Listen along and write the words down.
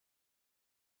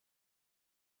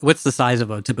What's the size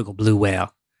of a typical blue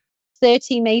whale?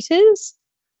 30 meters,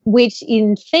 which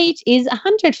in feet is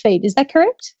 100 feet. Is that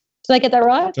correct? Did I get that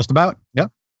right? Just about.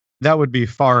 Yep. That would be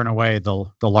far and away the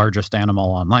largest animal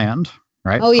on land,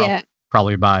 right? Oh, yeah.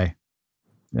 Probably by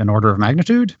an order of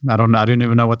magnitude. I didn't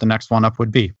even know what the next one up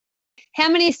would be. How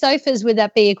many sofas would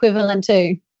that be equivalent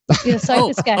to? Your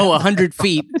sofa scale. 100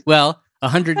 feet. Well,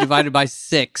 100 divided by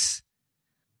 6.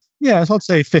 Yeah, so let's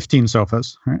say 15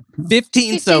 sofas. Right?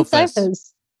 15 sofas.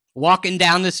 Walking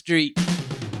down the street.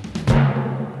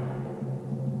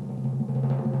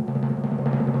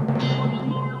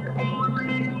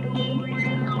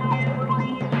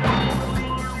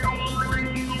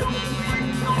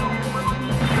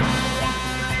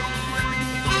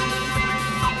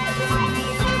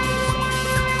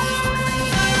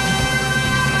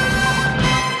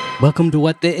 Welcome to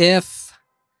What the If.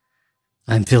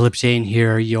 I'm Philip Shane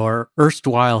here, your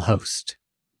erstwhile host.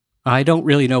 I don't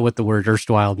really know what the word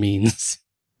erstwhile means.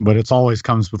 But it always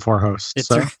comes before host. It's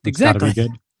exactly. Gotta be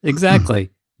good. Exactly.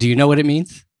 Do you know what it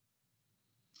means?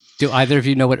 Do either of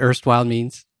you know what erstwhile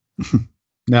means?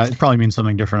 No, it probably means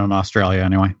something different in Australia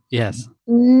anyway. Yes.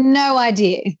 No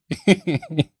idea.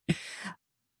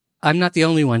 I'm not the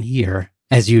only one here,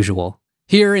 as usual.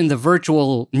 Here in the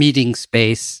virtual meeting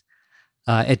space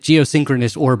at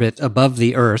geosynchronous orbit above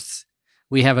the Earth,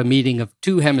 we have a meeting of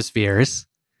two hemispheres.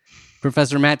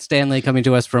 Professor Matt Stanley coming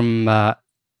to us from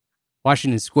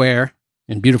Washington Square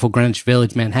in beautiful Greenwich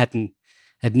Village, Manhattan,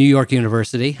 at New York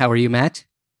University. How are you, Matt?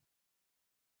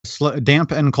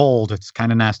 Damp and cold. It's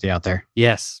kind of nasty out there.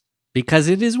 Yes, because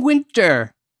it is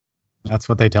winter. That's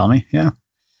what they tell me, yeah.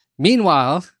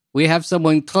 Meanwhile, we have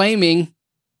someone claiming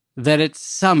that it's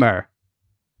summer.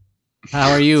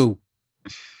 How are you,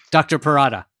 Dr.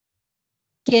 Parada?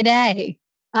 G'day.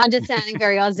 I'm just sounding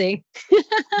very Aussie.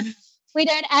 We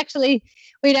don't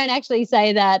actually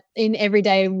say that in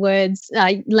everyday words,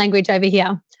 language over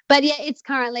here. But yeah, it's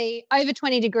currently over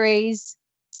 20 degrees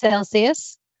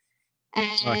Celsius.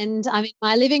 And I'm in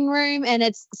my living room and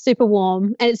it's super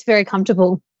warm and it's very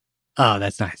comfortable. Oh,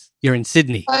 that's nice. You're in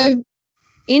Sydney. So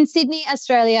in Sydney,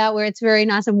 Australia, where it's very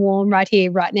nice and warm right here,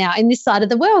 right now, in this side of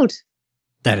the world.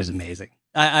 That is amazing.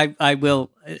 I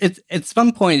will, at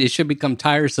some point, it should become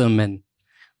tiresome and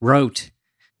rote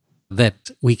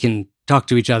that we can talk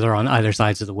to each other on either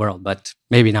sides of the world, but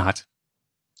maybe not.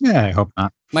 Yeah, I hope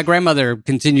not. My grandmother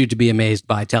continued to be amazed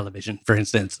by television, for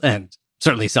instance, and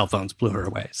certainly cell phones blew her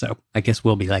away. So I guess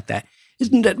we'll be like that.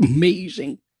 Isn't that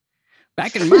amazing?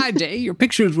 Back in my day, your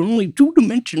pictures were only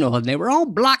two-dimensional and they were all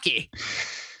blocky.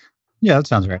 Yeah, that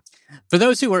sounds right. For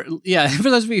those of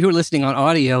you who are listening on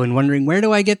audio and wondering, where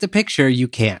do I get the picture? You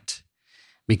can't.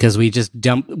 Because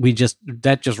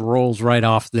that just rolls right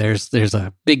off. There's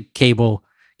a big cable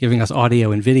giving us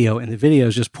audio and video, and the video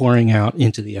is just pouring out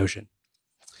into the ocean.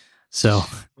 So,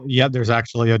 yeah, there's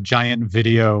actually a giant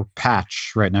video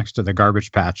patch right next to the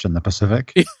garbage patch in the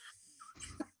Pacific.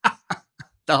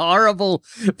 The horrible,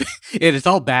 it's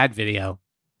all bad video.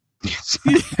 Yes.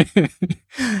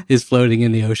 Is floating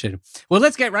in the ocean. Well,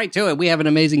 let's get right to it. We have an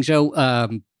amazing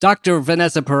show. Dr.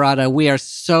 Vanessa Parada, we are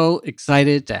so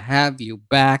excited to have you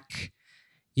back.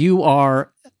 You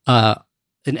are an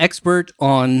expert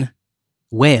on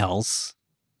whales,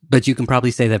 but you can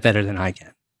probably say that better than I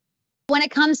can. When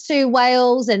it comes to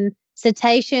whales and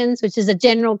cetaceans, which is a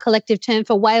general collective term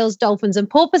for whales, dolphins, and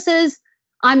porpoises,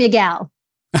 I'm your gal.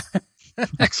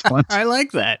 Excellent. I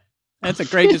like that. That's a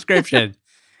great description.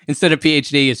 Instead of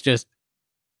PhD, it's just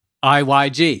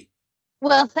IYG.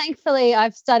 Well, thankfully,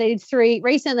 I've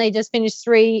recently just finished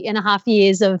 3.5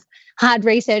 years of hard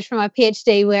research for my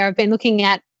PhD, where I've been looking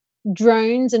at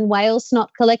drones and whale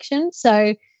snot collection.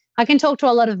 So I can talk to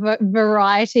a lot of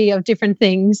variety of different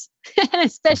things,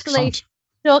 especially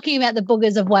talking about the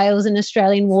boogers of whales in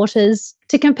Australian waters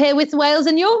to compare with whales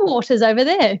in your waters over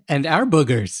there. And our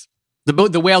boogers.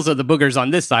 The whales are the boogers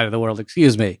on this side of the world,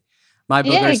 excuse me. My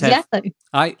boogers exactly.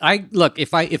 I look,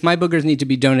 if my boogers need to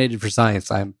be donated for science,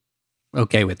 I'm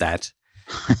okay with that.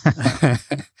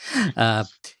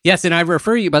 Yes, and I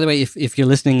refer you, by the way, if you're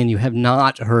listening and you have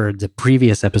not heard the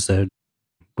previous episode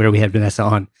where we had Vanessa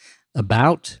on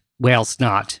about whale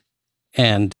snot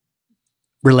and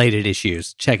related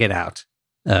issues, check it out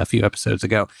a few episodes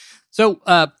ago. So,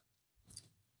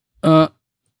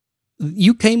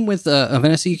 you came with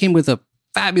Vanessa. You came with a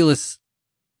fabulous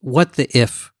 "What the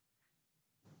If"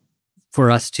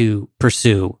 for us to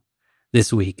pursue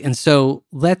this week, and so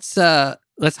let's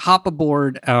hop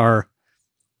aboard our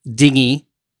dinghy.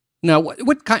 Now,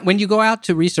 what kind? When you go out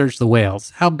to research the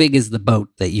whales, how big is the boat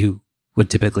that you would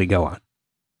typically go on?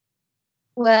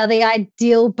 Well, the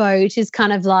ideal boat is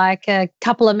kind of like a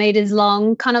couple of meters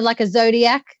long, kind of like a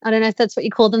Zodiac. I don't know if that's what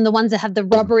you call them, the ones that have the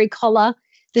rubbery collar,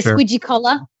 the Sure. squidgy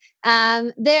collar.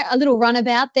 They're a little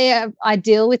runabout. They're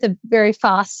ideal with a very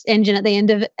fast engine at the end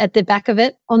of it, at the back of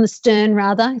it, on the stern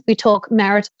rather, if we talk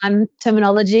maritime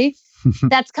terminology.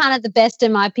 That's kind of the best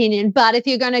in my opinion. But if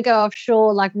you're going to go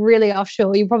offshore, like really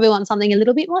offshore, you probably want something a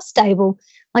little bit more stable,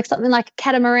 like something like a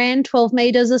catamaran, 12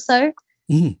 meters or so.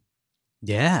 Mm.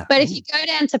 Yeah. But if you go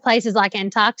down to places like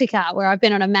Antarctica, where I've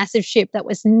been on a massive ship that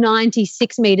was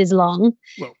 96 meters long,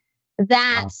 Whoa.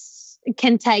 that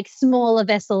can take smaller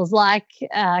vessels like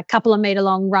a couple of meter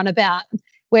long runabout,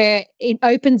 where it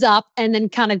opens up and then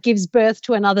kind of gives birth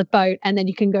to another boat, and then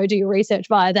you can go do your research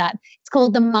via that. It's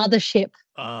called the mothership.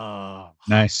 Oh,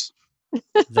 Nice.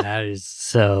 that is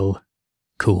so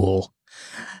cool.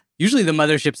 Usually the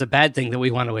mothership's a bad thing that we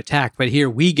want to attack, but here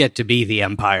we get to be the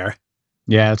empire.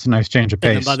 Yeah, it's a nice change of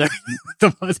And pace. the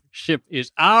mothership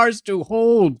is ours to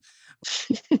hold.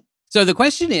 So the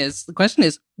question is,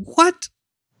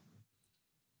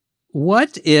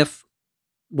 what if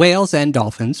whales and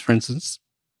dolphins, for instance,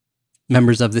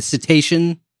 members of the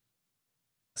cetacean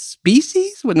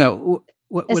species? Well, no,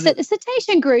 A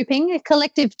cetacean grouping, a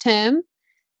collective term.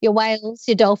 Your whales,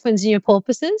 your dolphins, and your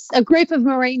porpoises, a group of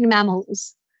marine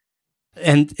mammals.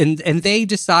 and they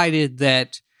decided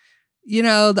that,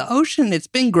 the ocean, it's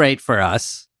been great for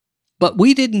us, but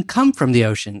we didn't come from the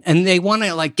ocean, and they want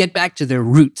to get back to their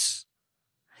roots.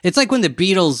 It's like when the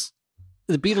Beatles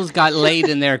got laid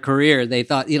in their career, they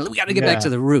thought, we got to get back to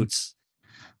the roots.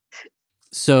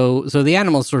 So the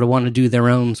animals sort of want to do their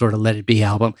own sort of Let It Be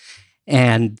album,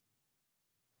 and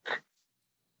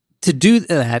to do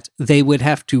that, they would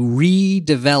have to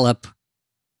redevelop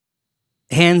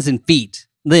hands and feet,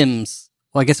 limbs,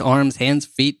 well, I guess arms, hands,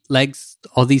 feet, legs,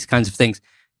 all these kinds of things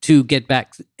to get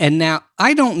back. And now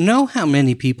I don't know how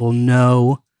many people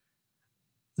know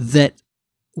that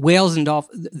whales and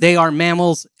dolphins, they are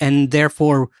mammals, and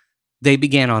therefore they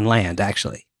began on land,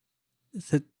 actually.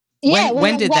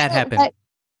 When did that happen?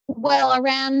 Well,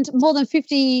 around more than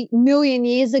 50 million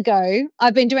years ago.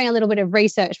 I've been doing a little bit of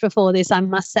research before this, I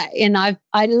must say, and I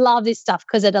love this stuff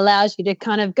because it allows you to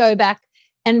kind of go back,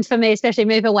 and for me especially,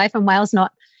 move away from whales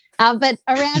not. But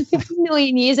around 50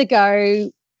 million years ago,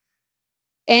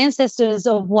 ancestors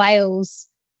of whales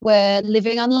were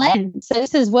living on land. So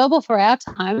this is well before our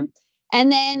time.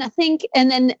 And then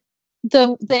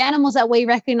the animals that we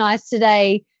recognize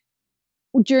today,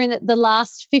 during the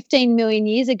last 15 million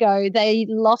years ago, they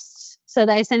lost. So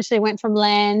they essentially went from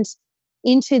land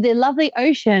into the lovely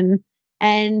ocean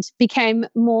and became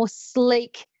more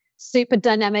sleek, super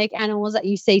dynamic animals that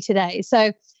you see today.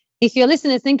 So if your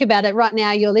listeners think about it right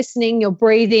now, you're listening, you're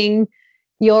breathing,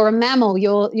 you're a mammal,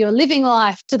 you're living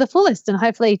life to the fullest and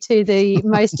hopefully to the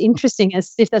most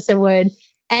interestingest, if that's a word.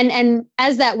 And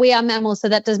as that, we are mammals, so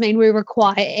that does mean we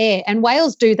require air. And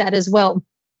whales do that as well.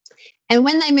 And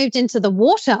when they moved into the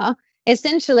water,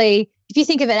 essentially, if you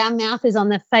think of it, our mouth is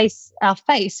on our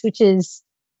face, which is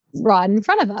right in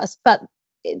front of us. But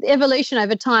evolution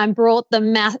over time brought the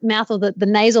mouth or the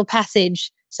nasal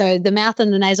passage. So the mouth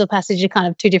and the nasal passage are kind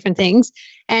of two different things.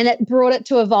 And it brought it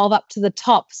to evolve up to the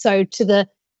top, so to the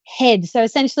head. So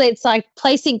essentially it's like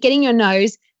getting your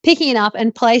nose, picking it up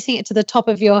and placing it to the top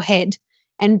of your head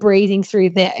and breathing through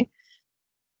there.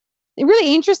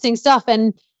 Really interesting stuff.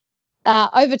 And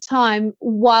over time,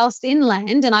 whilst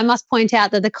inland, and I must point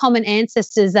out that the common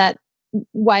ancestors that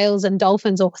whales and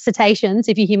dolphins, or cetaceans,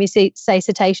 if you hear me say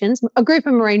cetaceans, a group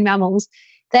of marine mammals,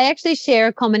 they actually share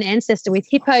a common ancestor with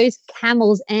hippos,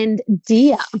 camels, and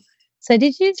deer. So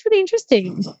it's really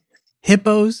interesting.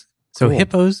 Hippos? So cool.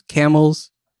 Hippos,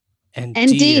 camels, and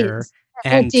deer.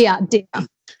 Deer.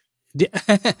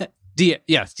 Deer,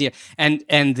 yes, deer.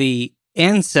 And the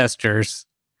ancestors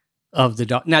of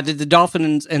the now, did the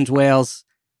dolphins and whales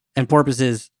and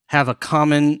porpoises have a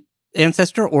common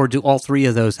ancestor, or do all three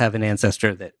of those have an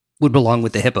ancestor that would belong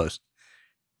with the hippos?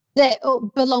 They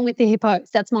belong with the hippos.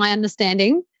 That's my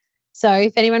understanding. So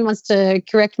if anyone wants to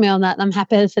correct me on that, I'm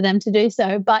happy for them to do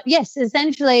so. But yes,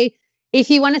 essentially, if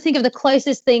you want to think of the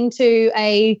closest thing to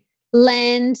a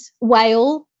land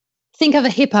whale, think of a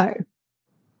hippo.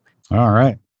 All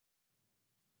right.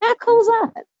 How cool is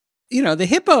that? The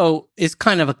hippo is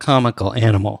kind of a comical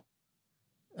animal.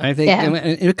 I think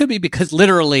it could be because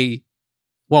literally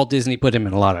Walt Disney put him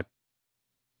in a lot of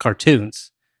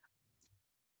cartoons.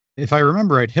 If I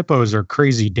remember right, hippos are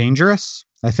crazy dangerous.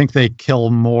 I think they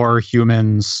kill more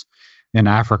humans in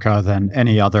Africa than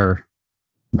any other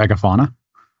megafauna.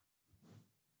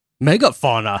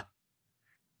 Megafauna?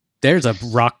 There's a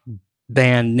rock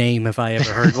band name if I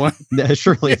ever heard one.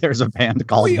 Surely there's a band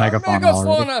called We are Megafauna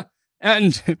already. Megafauna,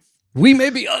 and we may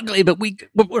be ugly, but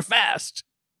we're fast.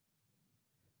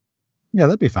 Yeah,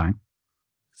 that'd be fine.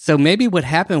 So maybe what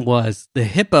happened was the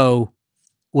hippo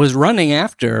was running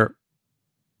after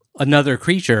another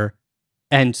creature,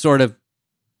 and sort of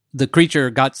the creature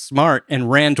got smart and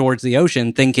ran towards the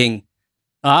ocean thinking,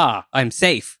 I'm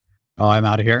safe. Oh, I'm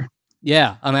out of here.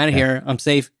 Yeah, I'm out of here. I'm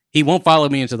safe. He won't follow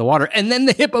me into the water. And then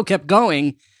the hippo kept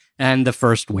going, and the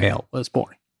first whale was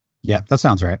born. Yeah, that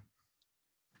sounds right.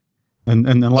 And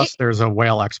unless there's a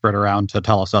whale expert around to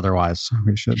tell us otherwise,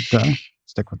 we should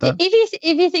stick with that.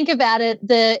 If you think about it,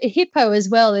 the hippo as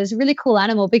well is a really cool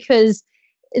animal because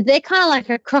they're kind of like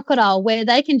a crocodile where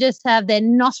they can just have their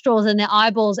nostrils and their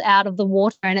eyeballs out of the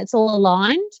water and it's all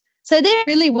aligned. So they're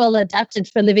really well adapted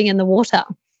for living in the water.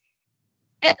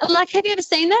 Like, have you ever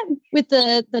seen that with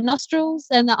the nostrils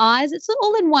and the eyes? It's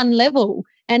all in one level.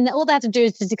 And all they have to do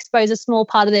is just expose a small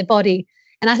part of their body.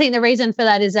 And I think the reason for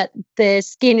that is that their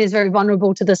skin is very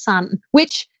vulnerable to the sun,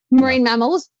 which marine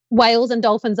mammals, whales and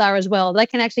dolphins are as well. They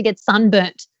can actually get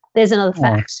sunburnt. There's another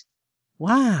fact.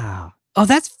 Wow. Oh,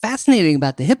 that's fascinating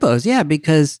about the hippos. Yeah,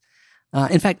 because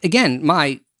in fact, again,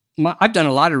 I've done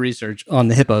a lot of research on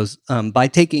the hippos by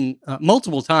taking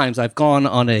multiple times. I've gone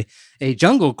on a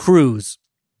jungle cruise,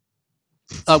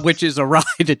 which is a ride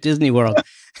at Disney World,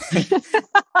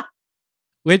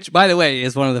 which, by the way,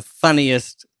 is one of the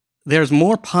funniest. There's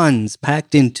more puns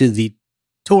packed into the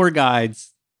tour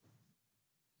guide's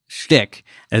shtick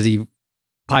as he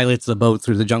pilots the boat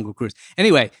through the jungle cruise.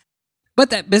 Anyway,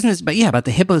 about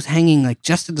the hippos hanging like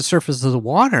just at the surface of the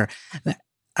water.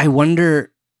 I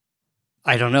wonder,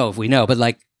 I don't know if we know, but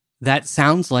like that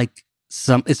sounds like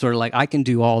it's sort of like I can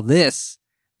do all this.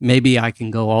 Maybe I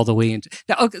can go all the way into.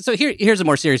 Now, okay, so here's a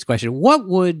more serious question. What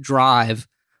would drive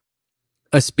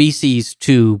a species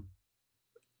to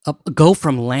go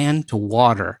from land to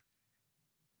water?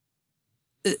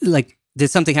 Like, did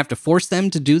something have to force them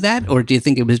to do that? Or do you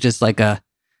think it was just like in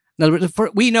other words,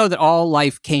 we know that all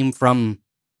life came from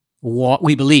what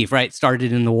we believe, right?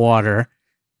 Started in the water,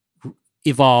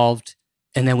 evolved,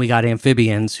 and then we got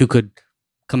amphibians who could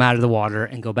come out of the water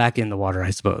and go back in the water, I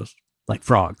suppose, like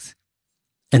frogs.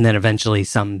 And then eventually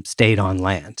some stayed on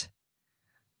land.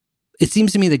 It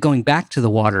seems to me that going back to the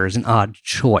water is an odd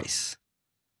choice.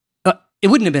 It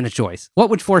wouldn't have been a choice. What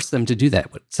would force them to do that?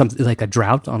 Something like a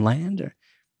drought on land? Or?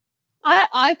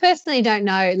 I personally don't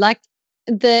know. Like,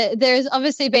 there's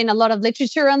obviously been a lot of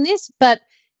literature on this, but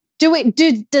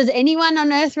does anyone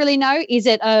on Earth really know? Is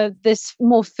it there's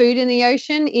more food in the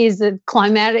ocean? Is it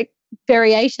climatic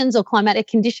variations or climatic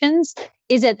conditions?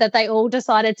 Is it that they all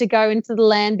decided to go into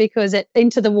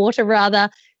the water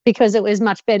because it was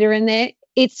much better in there?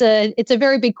 It's a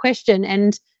very big question,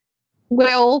 and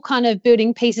we're all kind of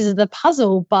building pieces of the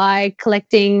puzzle by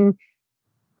collecting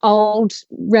old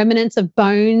remnants of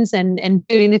bones and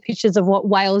building the pictures of what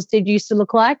whales did used to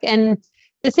look like. And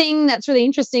the thing that's really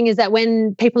interesting is that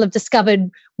when people have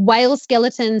discovered whale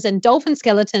skeletons and dolphin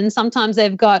skeletons, sometimes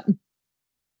they've got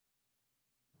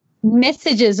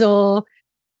messages or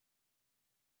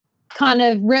kind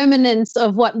of remnants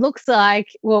of what looks like,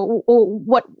 or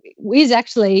what is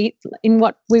actually in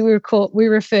what we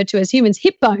refer to as humans,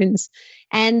 hip bones.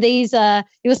 And these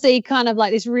you'll see kind of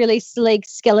like this really sleek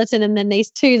skeleton and then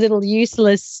these two little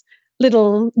useless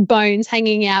little bones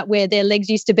hanging out where their legs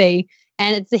used to be.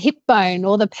 And it's the hip bone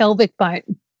or the pelvic bone.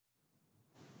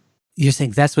 You're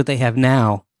saying that's what they have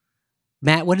now.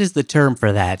 Matt, what is the term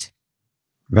for that?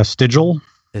 Vestigial?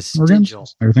 Vestigial.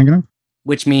 Are you thinking of?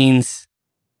 Which means?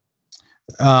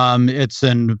 It's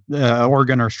an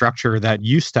organ or structure that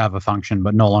used to have a function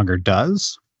but no longer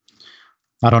does.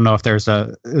 I don't know if there's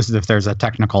a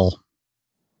technical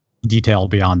detail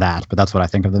beyond that, but that's what I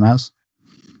think of them as.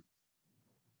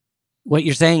 What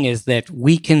you're saying is that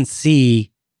we can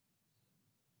see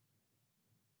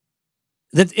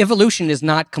that evolution is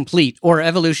not complete, or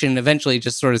evolution eventually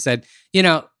just sort of said,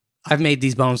 I've made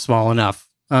these bones small enough.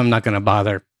 I'm not going to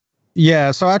bother.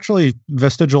 Yeah, so actually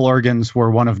vestigial organs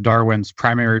were one of Darwin's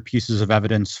primary pieces of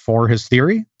evidence for his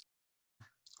theory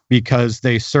because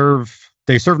they serve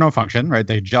no function, right?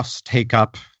 They just take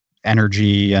up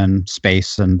energy and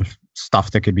space and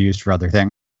stuff that could be used for other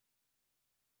things.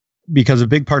 Because a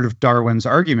big part of Darwin's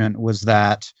argument was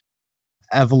that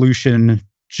evolution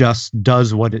just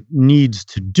does what it needs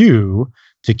to do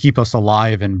to keep us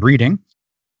alive and breeding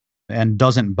and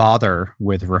doesn't bother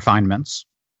with refinements.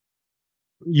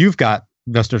 You've got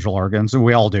vestigial organs, and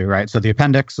we all do, right? So the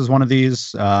appendix is one of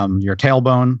these, your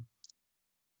tailbone.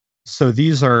 So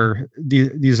these are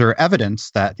evidence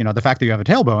that, the fact that you have a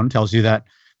tailbone tells you that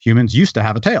humans used to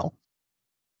have a tail.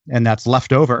 and that's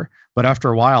left over. But after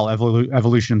a while,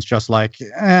 evolution's just like,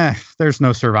 there's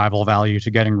no survival value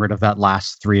to getting rid of that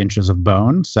last 3 inches of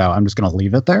bone, so I'm just going to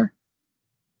leave it there.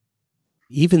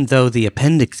 Even though the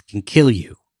appendix can kill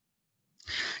you.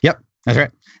 Yep, that's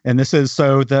right. And this is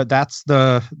that's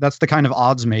the kind of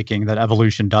odds making that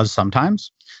evolution does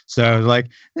sometimes. So like,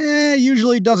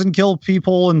 usually doesn't kill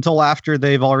people until after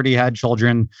they've already had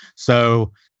children.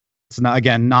 So it's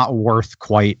not worth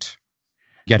quite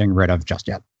getting rid of just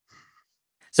yet.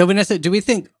 So Vanessa, do we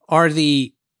think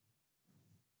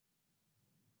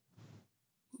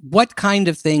what kind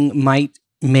of thing might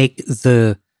make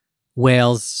the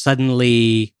whales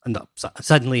suddenly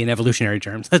in evolutionary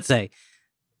terms, let's say,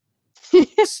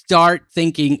 start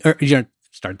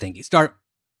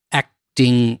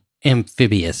acting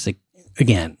amphibious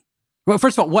again? Well,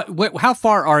 first of all, how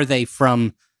far are they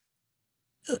from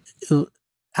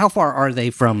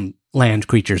land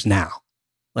creatures now?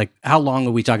 Like, how long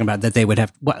are we talking about that they would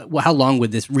have? How long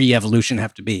would this re-evolution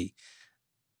have to be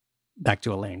back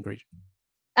to a land creature?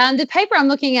 The paper I'm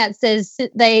looking at says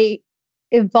they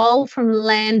evolved from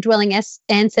land-dwelling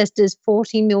ancestors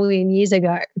 40 million years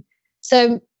ago.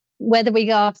 So whether we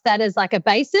go off that as like a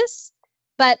basis,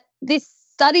 but this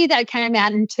study that came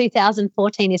out in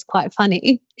 2014 is quite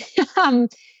funny.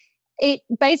 It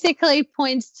basically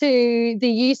points to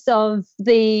the use of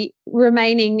the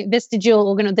remaining vestigial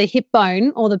organ of the hip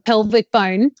bone or the pelvic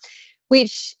bone,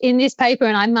 which in this paper,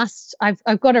 and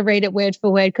I've got to read it word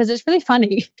for word because it's really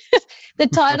funny. The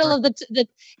title of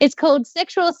it's called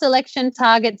Sexual Selection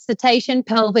Targets Cetacean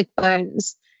Pelvic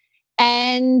Bones.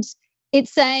 And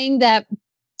it's saying that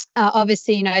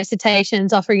obviously,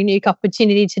 cetaceans offer a unique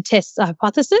opportunity to test the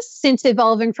hypothesis. Since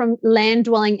evolving from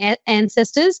land-dwelling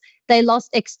ancestors, they lost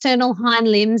external hind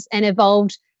limbs and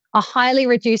evolved a highly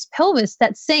reduced pelvis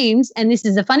that seems, and this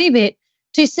is a funny bit,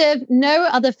 to serve no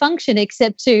other function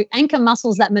except to anchor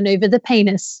muscles that maneuver the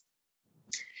penis.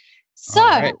 So,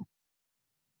 right.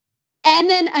 and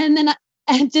then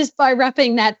just by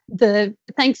wrapping that,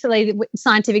 thankfully the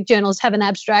scientific journals have an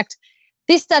abstract.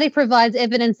 This study provides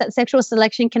evidence that sexual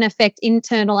selection can affect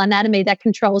internal anatomy that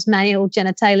controls male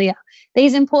genitalia.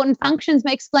 These important functions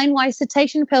may explain why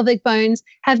cetacean pelvic bones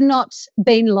have not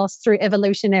been lost through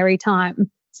evolutionary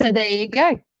time. So there you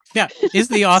go. Yeah. Is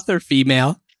the author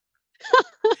female?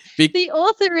 The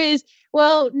author is,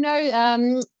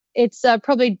 it's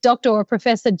probably Dr. or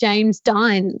Professor James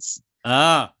Dines.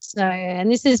 Ah. So,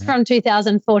 and this is from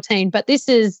 2014, but this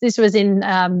was in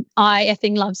I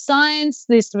Effing Love Science.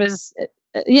 This was,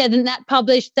 then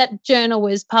that journal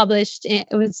was published. It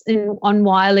was on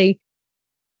Wiley.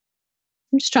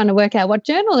 I'm just trying to work out what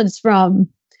journal it's from.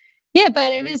 Yeah,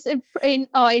 but it was in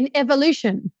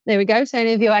Evolution. There we go. So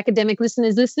any of your academic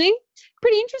listeners listening,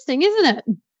 pretty interesting, isn't it?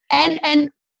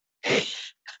 And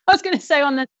I was going to say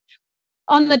on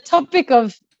the topic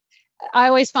of, I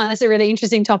always find this a really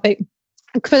interesting topic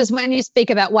because when you speak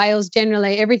about whales,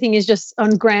 generally everything is just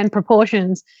on grand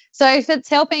proportions. So if it's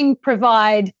helping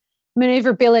provide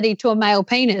maneuverability to a male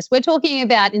penis, we're talking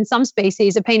about in some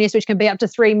species a penis which can be up to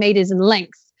 3 meters in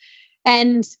length.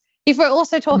 And if we're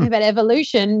also talking about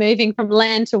evolution, moving from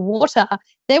land to water,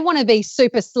 they want to be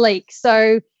super sleek.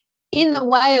 So in the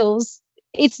whales,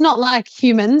 it's not like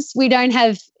humans. We don't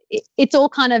have, it's all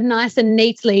kind of nice and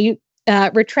neatly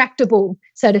retractable,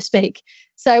 so to speak.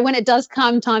 So when it does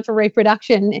come time for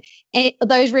reproduction,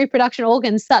 those reproduction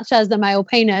organs, such as the male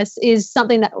penis, is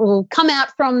something that will come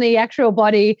out from the actual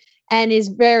body and is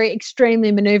very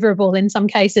extremely maneuverable in some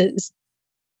cases.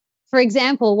 For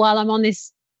example, while I'm on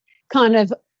this kind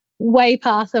of way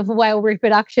path of whale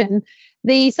reproduction,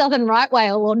 the southern right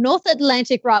whale or North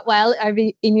Atlantic right whale over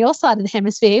in your side of the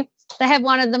hemisphere, they have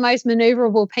one of the most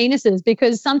maneuverable penises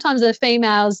because sometimes the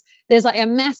females, there's like a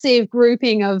massive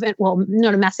grouping of, well,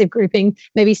 not a massive grouping,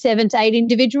 maybe 7 to 8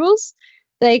 individuals.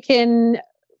 They can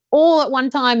all at one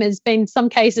time, has been some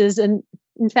cases, and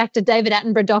in fact, a David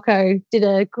Attenborough doco did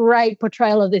a great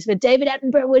portrayal of this, but David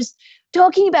Attenborough was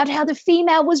talking about how the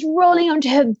female was rolling onto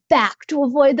her back to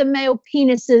avoid the male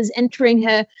penises entering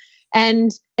her.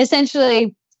 And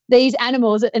essentially these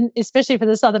animals, and especially for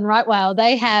the southern right whale,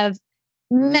 they have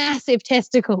massive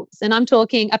testicles. And I'm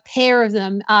talking a pair of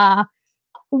them are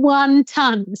 1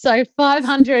 ton, so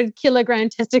 500 kilogram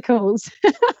testicles.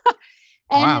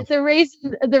 And wow. the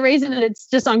reason that it's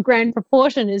just on grand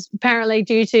proportion is apparently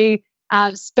due to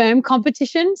sperm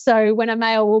competition. So when a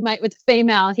male will mate with a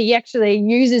female, he actually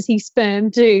uses his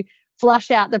sperm to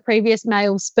flush out the previous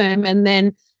male's sperm and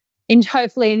then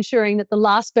hopefully ensuring that the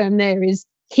last sperm there is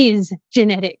his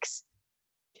genetics.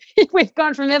 We've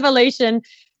gone from evolution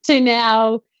to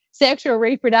now sexual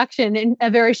reproduction in a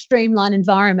very streamlined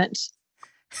environment.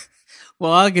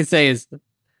 Well, all I can say is,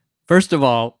 first of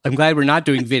all, I'm glad we're not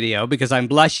doing video because I'm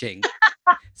blushing.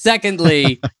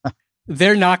 Secondly,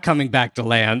 they're not coming back to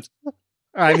land.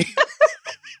 I mean,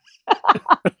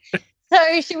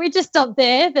 So should we just stop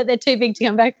there? That they're too big to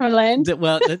come back from land?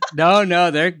 no,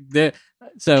 they're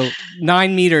so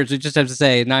 9 meters. We just have to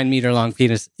say 9 meter long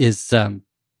penis is 3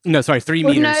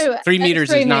 meters. No, 3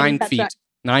 meters is 9 meters, feet. right.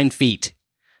 9 feet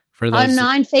for Oh, those.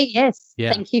 9 feet. Yes.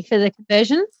 Yeah. Thank you for the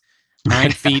conversion.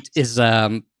 9 feet is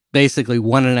basically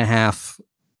 1.5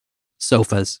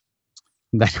 sofas.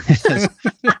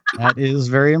 That is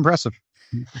very impressive.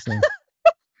 So,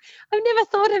 I've never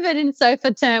thought of it in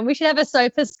sofa term. We should have a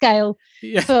sofa scale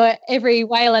Yeah. for every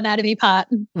whale anatomy part.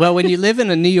 Well, when you live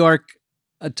in a New York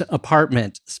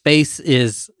apartment, space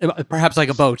is perhaps like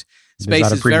a boat. Space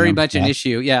at a is very premium, much an yeah.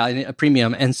 issue. Yeah, a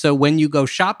premium. And so when you go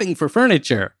shopping for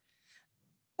furniture,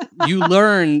 you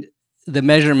learn the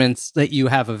measurements that you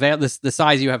have available, the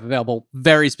size you have available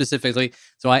very specifically.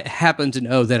 So I happen to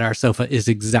know that our sofa is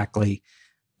exactly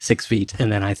 6 feet.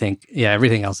 And then I think,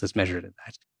 everything else is measured at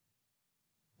that.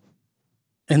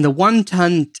 And the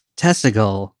 1-ton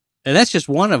testicle, and that's just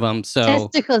one of them. So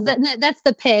Testicles. That's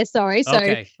the pair, sorry. So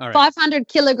okay, all right. 500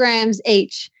 kilograms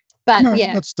each. But no,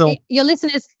 yeah, that's still your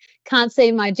listeners can't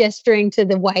see my gesturing to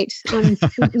the weight. I'm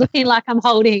looking like I'm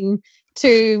holding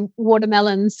 2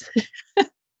 watermelons.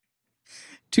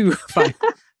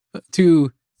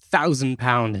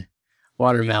 2,000-pound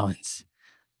watermelons.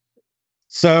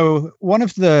 so.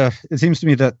 It seems to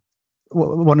me that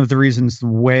one of the reasons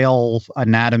whale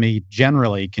anatomy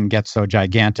generally can get so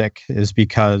gigantic is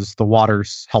because the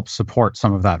waters help support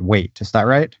some of that weight. Is that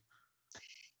right?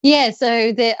 Yeah,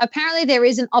 so apparently there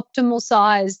is an optimal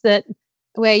size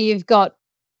where you've got,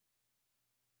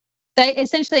 they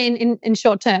essentially in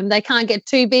short term, they can't get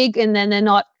too big and then they're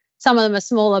not, some of them are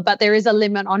smaller, but there is a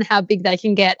limit on how big they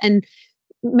can get. And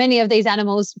many of these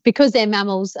animals, because they're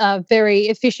mammals, are very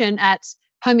efficient at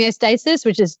homeostasis,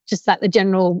 which is just like the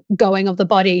general going of the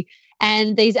body.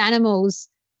 And these animals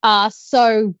are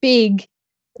so big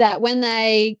that when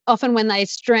they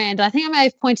strand, I think I may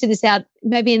have pointed this out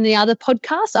maybe in the other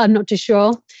podcast, I'm not too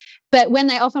sure, but when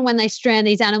they strand,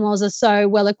 these animals are so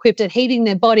well equipped at heating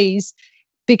their bodies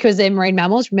because they're marine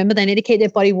mammals. Remember, they need to keep their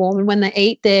body warm, and when they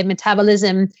eat, their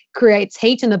metabolism creates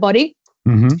heat in the body.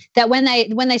 Mm-hmm. That when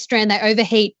they strand, they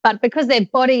overheat. But because their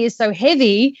body is so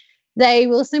heavy, they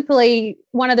will simply,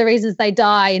 one of the reasons they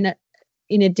die,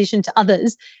 in addition to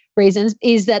others reasons,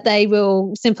 is that they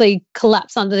will simply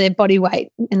collapse under their body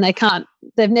weight, and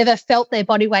they've never felt their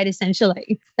body weight,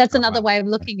 essentially. That's another way of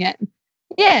looking at it.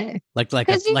 Yeah. Like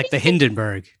the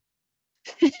Hindenburg.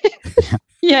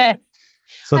 Yeah.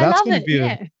 So I that's love going it, to be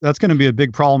yeah. that's going to be a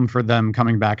big problem for them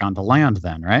coming back onto land,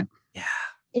 then, right? Yeah.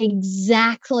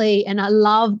 Exactly. And I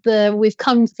love we've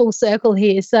come full circle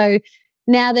here. So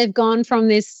now they've gone from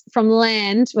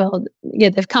land. Well, yeah,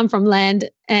 they've come from land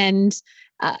and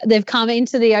they've come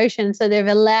into the ocean. So they've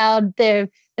had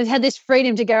this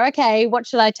freedom to go, okay, what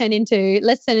should I turn into?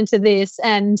 Let's turn into this.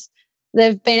 And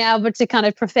they've been able to kind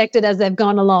of perfect it as they've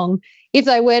gone along. If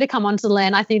they were to come onto the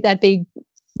land, I think they'd be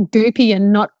goopy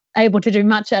and not able to do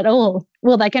much at all.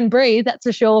 Well, they can breathe, that's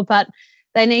for sure, but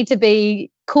they need to be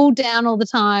cooled down all the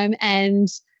time and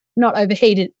not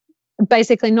overheated.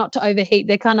 Basically, not to overheat.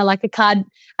 They're kind of like a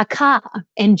car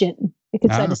engine,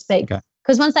 so to speak.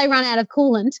 Because once they run out of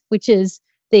coolant, which is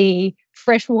the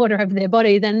fresh water of their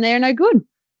body, then they're no good.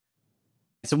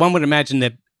 So one would imagine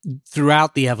that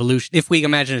throughout the evolution, if we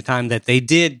imagine a time that they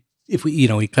did, if we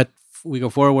go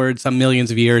forward some millions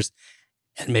of years,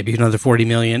 and maybe another 40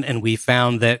 million, and we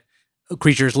found that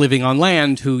creatures living on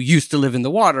land who used to live in the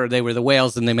water, they were the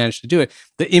whales and they managed to do it.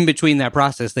 In between that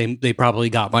process, they probably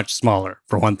got much smaller,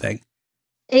 for one thing.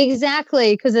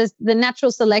 Exactly, because the natural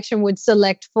selection would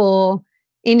select for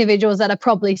individuals that are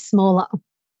probably smaller.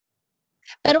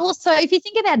 But also, if you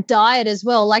think about diet as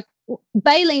well, like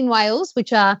baleen whales,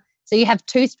 so you have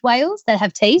toothed whales that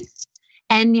have teeth,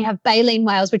 and you have baleen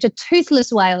whales, which are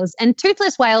toothless whales. And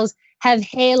toothless whales have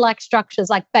hair-like structures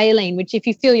like baleen, which if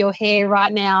you feel your hair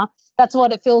right now, that's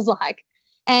what it feels like.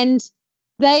 And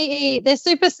they're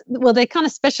kind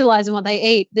of specialized in what they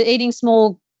eat. They're eating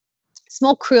small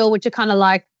krill, which are kind of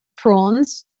like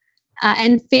prawns,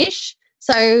 and fish.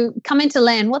 So coming to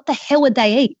land, what the hell would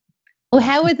they eat? Or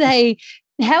how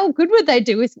good would they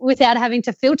do without having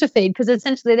to filter feed? Because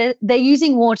essentially they're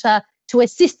using water to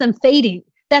assist them feeding.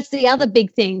 That's the other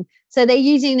big thing. So they're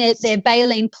using their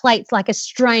baleen plates like a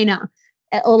strainer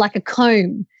or like a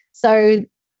comb. So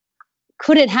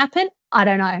could it happen? I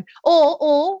don't know.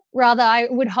 Or rather, I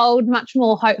would hold much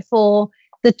more hope for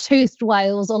the toothed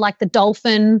whales or like the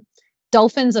dolphin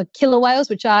dolphins or killer whales,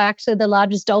 which are actually the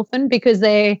largest dolphin because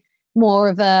they're more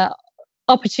of a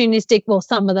opportunistic, well,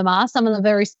 some of them are, some of them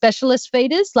very specialist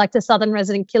feeders, like the southern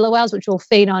resident killer whales, which will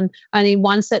feed on only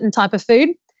one certain type of food,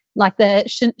 like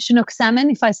the Chinook salmon,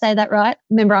 if I say that right.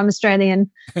 Remember, I'm Australian.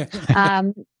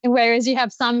 Whereas you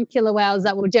have some killer whales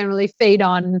that will generally feed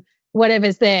on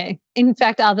whatever's there. In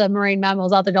fact, other marine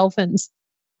mammals, other dolphins.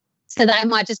 So they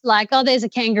might just like, oh, there's a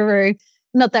kangaroo.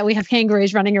 Not that we have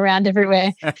kangaroos running around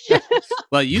everywhere.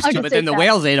 Well, used to, but then the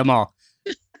whales ate them all.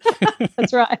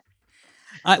 That's right.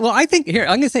 Well, I think here,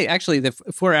 I'm going to say actually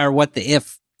for our what the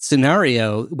if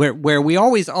scenario, where we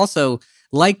always also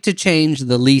like to change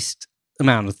the least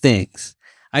amount of things.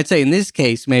 I'd say in this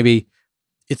case, maybe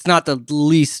it's not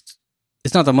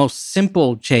the most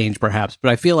simple change perhaps,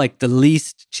 but I feel like the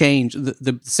least change,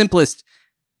 the simplest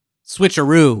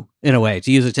switcheroo in a way,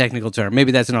 to use a technical term.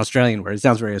 Maybe that's an Australian word. It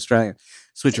sounds very Australian.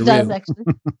 Switcheroo. It does, actually.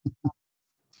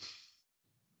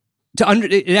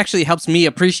 It actually helps me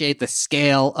appreciate the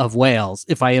scale of whales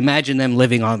if I imagine them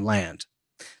living on land.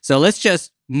 So let's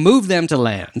just move them to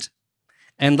land.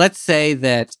 And let's say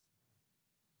that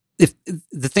if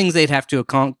the things they'd have to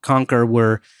conquer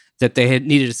were that they had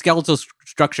needed a skeletal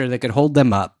structure that could hold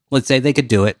them up. Let's say they could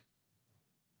do it.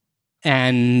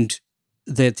 And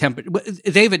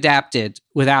they've adapted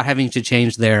without having to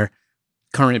change their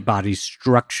current body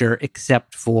structure,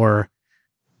 except for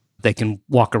they can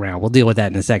walk around. We'll deal with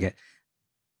that in a second.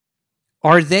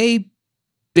 Are they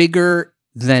bigger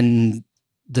than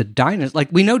the dinosaurs? Like,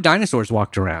 we know dinosaurs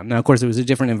walked around. Now, of course, it was a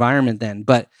different environment then,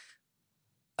 but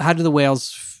how do the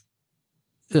whales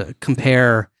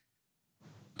compare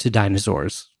to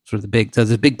dinosaurs? Sort of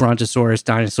the big brontosaurus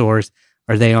dinosaurs,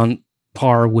 are they on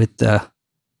par with the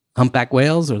humpback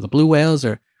whales or the blue whales?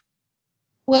 Or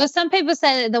well, some people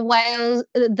say that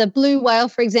the blue whale,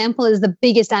 for example, is the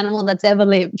biggest animal that's ever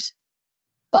lived.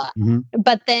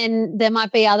 But then there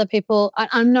might be other people.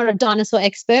 I'm not a dinosaur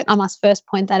expert. I must first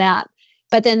point that out.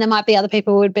 But then there might be other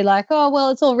people who would be like, oh, well,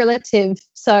 it's all relative.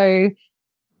 So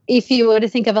if you were to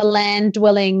think of a land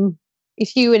dwelling,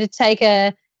 if you were to take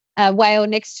a whale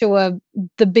next to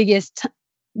the biggest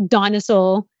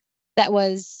dinosaur that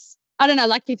was, I don't know,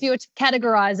 like if you were to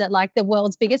categorize it like the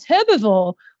world's biggest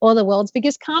herbivore or the world's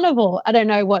biggest carnivore, I don't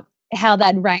know how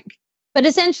that'd rank. But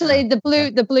essentially,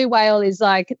 the blue whale is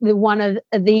like one of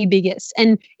the biggest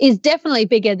and is definitely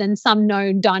bigger than some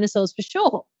known dinosaurs for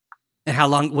sure. And how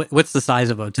long? What's the size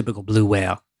of a typical blue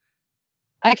whale?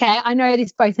 Okay, I know it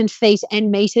is both in feet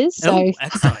and meters, so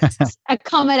excellent.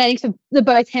 Accommodating for the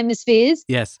both hemispheres.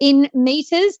 Yes. In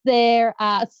meters, there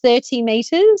are 30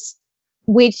 meters,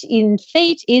 which in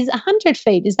feet is 100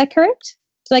 feet. Is that correct?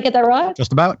 Did I get that right?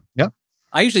 Just about. Yep.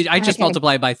 I just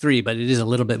multiply by 3, but it is a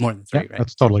little bit more than 3, right?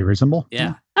 That's totally reasonable.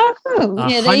 Yeah. Oh, cool.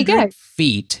 Yeah, there you go. 100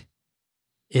 feet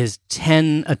is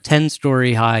a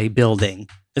 10-story high building.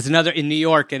 It's another, in New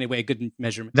York anyway, a good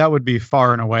measurement. That would be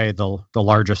far and away the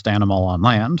largest animal on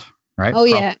land, right? Oh,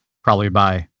 yeah. Probably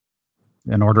by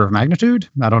an order of magnitude.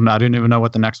 I didn't even know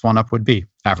what the next one up would be.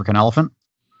 African elephant?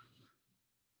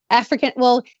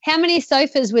 Well, how many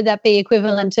sofas would that be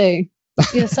equivalent to?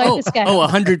 Your sofa scale.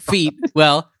 100 feet.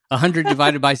 Well, 100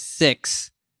 divided by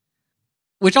 6,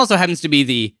 which also happens to be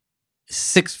the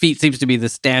 6 feet seems to be the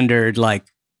standard, like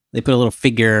they put a little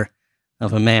figure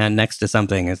of a man next to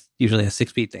something. It's usually a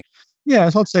 6 feet thing. Yeah,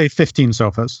 so let's say 15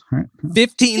 sofas. Right?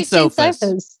 15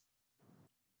 sofas.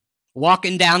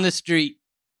 Walking down the street.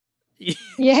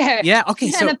 Yeah. Yeah,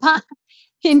 okay. So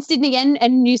in Sydney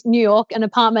and New York, an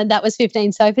apartment that was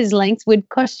 15 sofas length would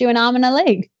cost you an arm and a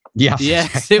leg. Yes.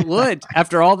 Yes, it would.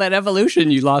 After all that evolution,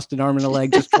 you lost an arm and a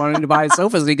leg just wanting to buy a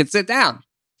sofa so you could sit down.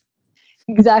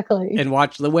 Exactly. And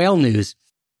watch the whale news.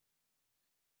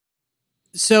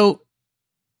 So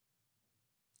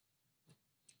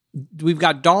we've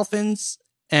got dolphins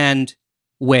and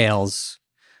whales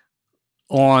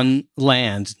on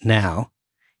land now.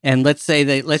 And let's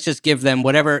just give them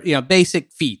whatever,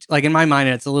 basic feet. Like in my mind,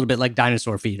 it's a little bit like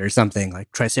dinosaur feet or something, like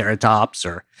Triceratops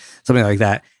or something like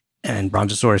that. And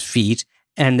Brontosaurus feet,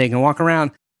 and they can walk around.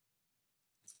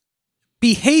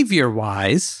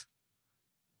 Behavior-wise,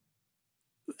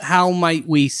 how might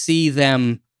we see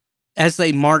them as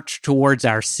they march towards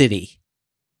our city?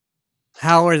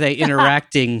 How are they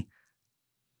interacting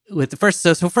with the first?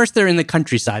 So first they're in the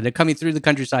countryside. They're coming through the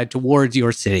countryside towards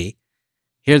your city.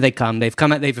 Here they come. They've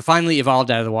finally evolved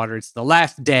out of the water. It's the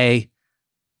last day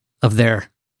of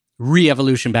their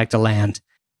re-evolution back to land.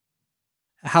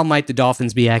 How might the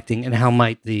dolphins be acting, and how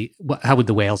would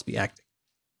the whales be acting?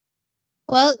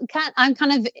 Well, I'm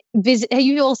kind of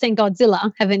you've all seen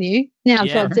Godzilla, haven't you? Now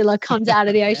Godzilla comes out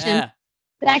of the ocean. Yeah.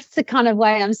 That's the kind of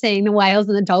way I'm seeing the whales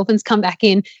and the dolphins come back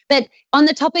in. But on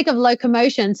the topic of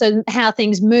locomotion, so how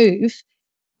things move,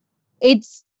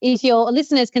 it's if your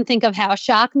listeners can think of how a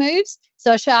shark moves.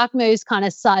 So a shark moves kind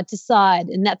of side to side,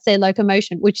 and that's their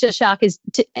locomotion, which a shark is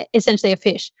essentially a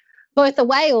fish. Both a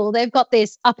whale, they've got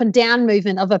this up and down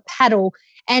movement of a paddle,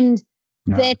 and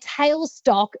their tail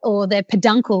stalk or their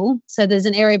peduncle. So there's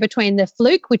an area between the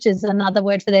fluke, which is another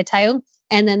word for their tail,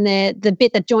 and then the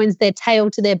bit that joins their tail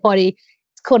to their body.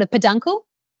 It's called a peduncle.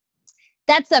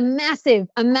 That's a massive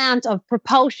amount of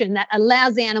propulsion that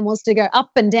allows the animals to go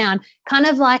up and down, kind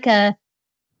of like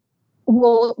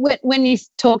when you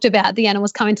talked about the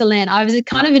animals coming to land, I was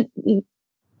kind of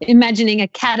imagining a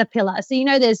caterpillar. So,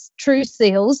 there's true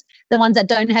seals, the ones that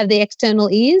don't have the external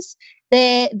ears.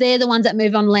 They're the ones that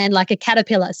move on land like a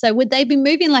caterpillar. So would they be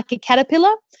moving like a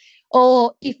caterpillar?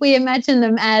 Or if we imagine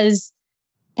them as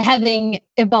having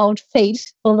evolved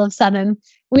feet all of a sudden,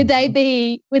 would their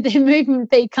movement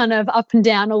be kind of up and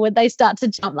down, or would they start to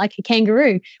jump like a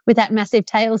kangaroo with that massive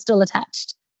tail still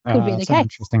attached? Could be the That's case. an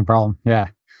interesting problem. Yeah.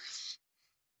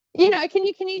 Can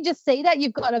you just see that?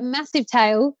 You've got a massive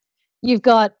tail. You've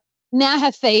got now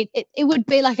have feet. It would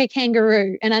be like a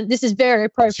kangaroo. And this is very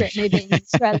appropriate, me being in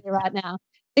Australia right now,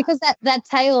 because that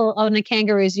tail on a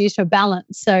kangaroo is used for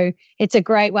balance. So it's a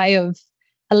great way of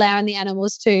allowing the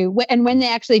animals to, and when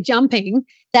they're actually jumping,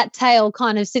 that tail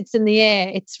kind of sits in the air.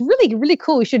 It's really, really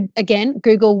cool. You should, again,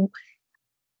 Google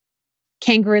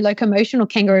kangaroo locomotion or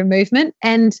kangaroo movement.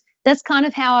 And that's kind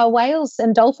of how our whales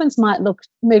and dolphins might look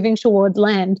moving towards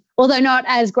land, although not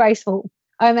as graceful.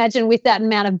 I imagine with that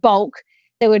amount of bulk,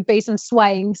 there would be some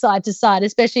swaying side to side,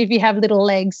 especially if you have little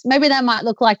legs. Maybe that might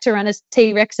look like Tyrannosaurus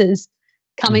T-Rexes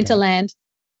coming to land.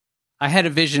 I had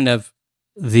a vision of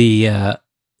the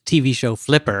TV show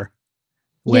Flipper,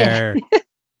 where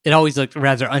it always looked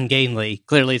rather ungainly.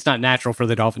 Clearly, it's not natural for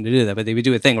the dolphin to do that, but they would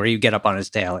do a thing where you get up on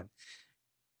his tail and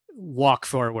walk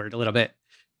forward a little bit.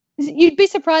 You'd be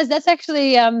surprised. That's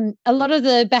actually a lot of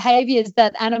the behaviors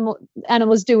that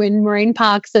animals do in marine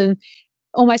parks are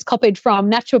almost copied from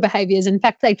natural behaviors. In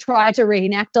fact, they try to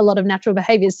reenact a lot of natural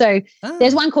behaviors. So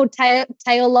there's one called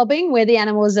tail lobbing, where the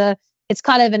animals it's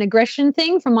kind of an aggression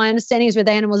thing, from my understanding, is where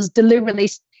the animals deliberately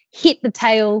hit the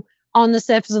tail on the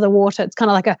surface of the water. It's kind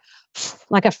of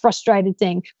like a frustrated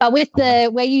thing. But with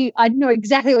I know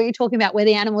exactly what you're talking about, where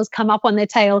the animals come up on their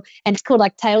tail, and it's called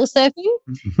like tail surfing.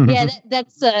 Yeah,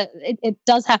 it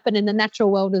does happen in the natural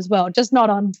world as well, just not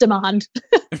on demand.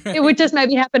 It would just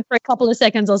maybe happen for a couple of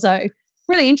seconds or so.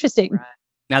 Really interesting. Right.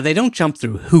 Now, they don't jump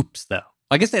through hoops, though.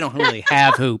 I guess they don't really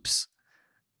have hoops.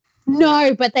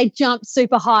 No, but they jump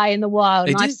super high in the wild.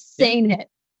 And I've seen it.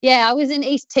 Yeah, I was in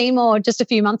East Timor just a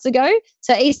few months ago.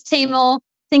 So East Timor,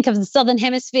 think of the southern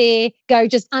hemisphere, go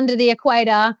just under the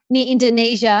equator near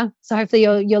Indonesia. So hopefully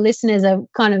your listeners are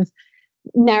kind of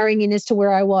narrowing in as to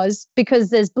where I was, because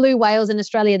there's blue whales in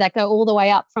Australia that go all the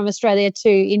way up from Australia to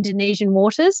Indonesian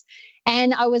waters.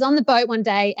 And I was on the boat one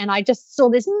day and I just saw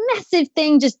this massive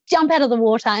thing just jump out of the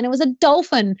water, and it was a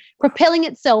dolphin propelling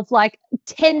itself like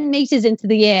 10 meters into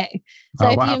the air. So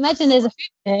if you imagine there's a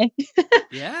fish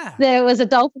there, there was a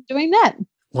dolphin doing that.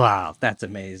 Wow, that's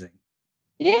amazing.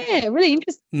 Yeah, really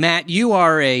interesting. Matt, you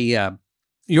are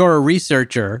you're a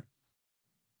researcher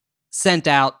sent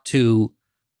out to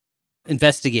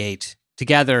investigate, to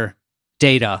gather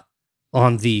data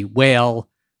on the whale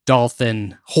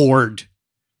dolphin horde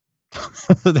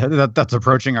that's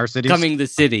approaching our cities. Coming to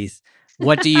cities.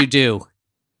 What do you do?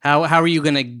 How are you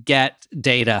going to get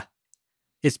data?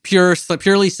 It's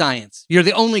purely science. You're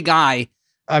the only guy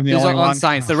who's on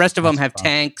science. The rest of them have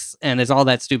tanks and it's all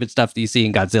that stupid stuff that you see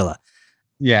in Godzilla.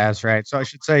 Yeah, that's right. So I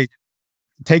should say,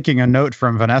 taking a note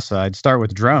from Vanessa, I'd start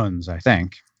with drones, I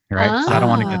think. Right? So I don't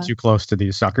want to get too close to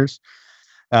these suckers.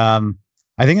 I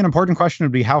think an important question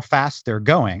would be how fast they're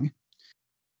going,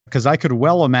 because I could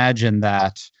well imagine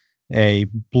that a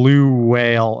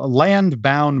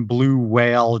land-bound blue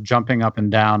whale jumping up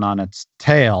and down on its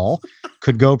tail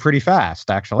could go pretty fast,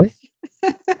 actually.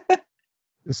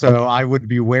 So I would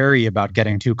be wary about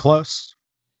getting too close.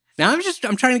 Now I'm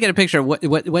trying to get a picture of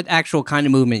what actual kind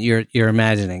of movement you're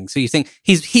imagining. So you think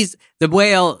he's the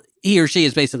whale, he or she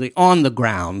is basically on the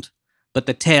ground, but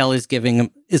the tail is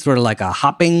is sort of like a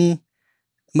hopping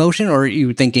motion, or are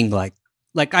you thinking like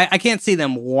I can't see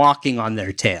them walking on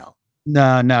their tail?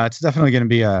 No, it's definitely going to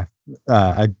be a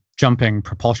jumping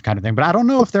propulsion kind of thing. But I don't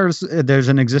know if there's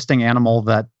an existing animal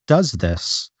that does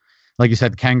this. Like you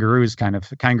said, kangaroo,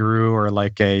 or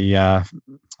like a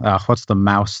what's the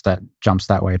mouse that jumps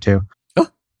that way too? Oh,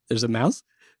 there's a mouse.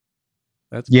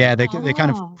 They kind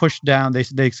of push down.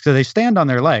 They stand on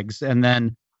their legs and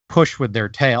then push with their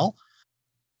tail.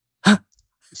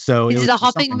 So Is was it a just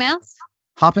hopping something- mouse?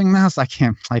 Hopping mouse? I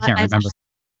can't remember.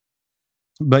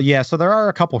 But yeah, so there are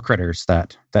a couple critters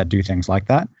that do things like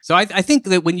that. So I think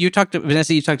that when you talked to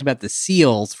Vanessa, you talked about the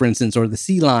seals, for instance, or the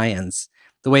sea lions,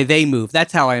 the way they move.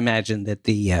 That's how I imagine that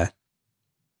the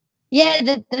Yeah,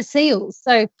 the seals.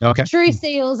 So Okay. true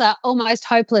seals are almost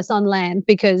hopeless on land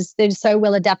because they're so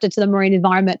well adapted to the marine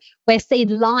environment, where sea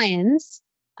lions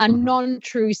are Mhm.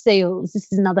 non-true seals.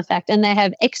 This is another fact. And they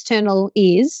have external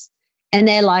ears and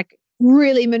they're like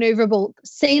really maneuverable.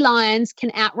 Sea lions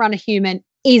can outrun a human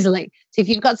easily. So if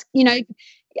you've got,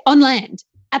 on land, Yeah, they're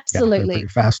absolutely. pretty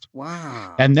fast.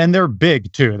 wow. And then they're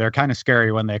big too. They're kind of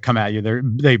scary when they come at you.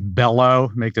 They bellow,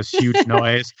 make this huge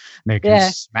noise, they can Yeah.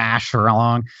 smash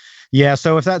along. Yeah,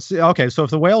 so if that's okay, so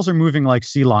if the whales are moving like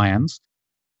sea lions,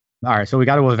 all right, so we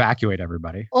got to evacuate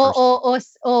everybody.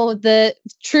 first. Or the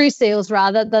true seals,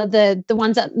 rather, the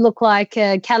ones that look like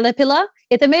a caterpillar.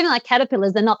 If they're moving like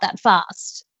caterpillars, they're not that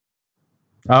fast.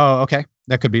 Oh, okay.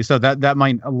 That could be. So that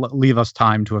might leave us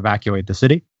time to evacuate the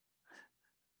city.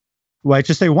 Well, I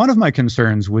just say one of my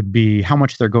concerns would be how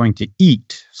much they're going to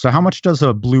eat. So how much does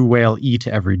a blue whale eat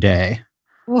every day?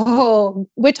 Oh,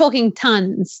 we're talking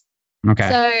tons. Okay.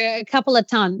 So a couple of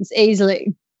tons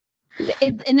easily.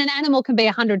 And an animal can be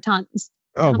 100 tons.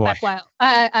 Oh boy. Humpback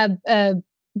whale,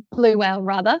 blue whale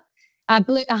rather.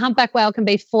 A humpback whale can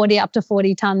be 40 up to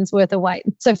 40 tons worth of weight.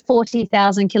 So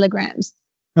 40,000 kilograms.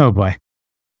 Oh boy.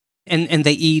 And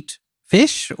they eat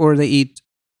fish, or are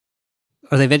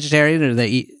they vegetarian, or they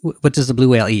eat, what does the blue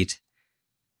whale eat?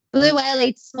 Blue whale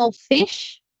eats small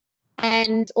fish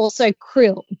and also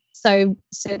krill. So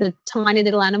the tiny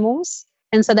little animals.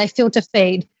 And so they filter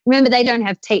feed. Remember, they don't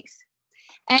have teeth.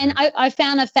 And I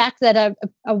found a fact that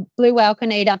a blue whale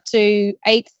can eat up to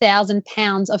 8,000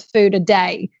 pounds of food a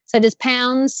day. So does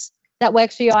pounds, that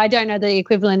works for you? I don't know the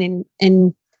equivalent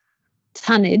in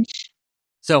tonnage.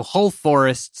 So whole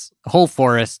forests,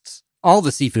 all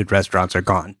the seafood restaurants are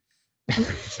gone.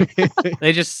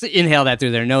 They just inhale that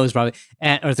through their nose, probably,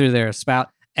 or through their spout.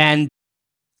 And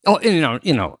how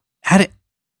did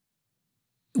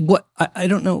what I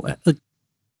don't know. Like,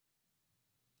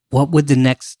 what would the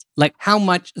next, like, how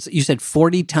much? You said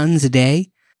 40 tons a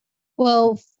day,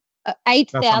 Well, That's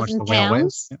how much 8,000 the whale weighs.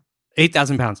 pounds. Yeah.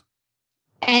 8,000 pounds.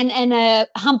 And a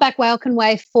humpback whale can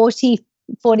weigh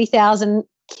 40,000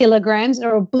 kilograms,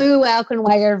 or a blue whale can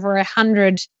weigh over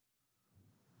 100.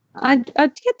 I'd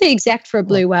get the exact for a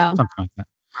blue whale. Something like that.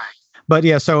 But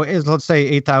yeah, so let's say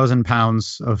 8,000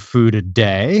 pounds of food a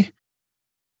day.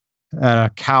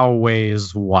 A cow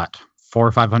weighs what? 400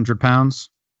 or 500 pounds?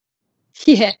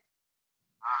 Yeah.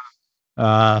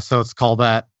 So let's call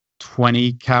that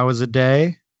 20 cows a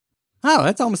day. Oh,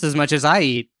 that's almost as much as I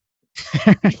eat.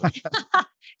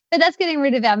 But that's getting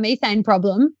rid of our methane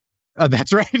problem.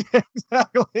 That's right.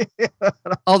 Exactly.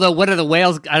 Although, what are the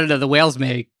whales? I don't know. The whales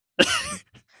make,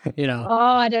 Oh,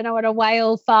 I don't know what a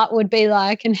whale fart would be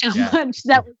like and how Yeah. much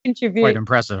that would contribute. Quite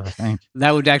impressive, I think.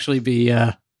 that would actually be,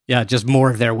 just more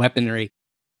of their weaponry.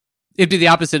 It'd be the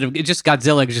opposite of just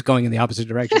Godzilla just going in the opposite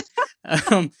direction.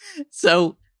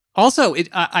 So also,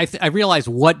 I realized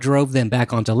what drove them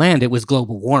back onto land. It was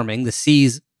global warming. The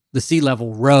sea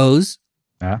level rose.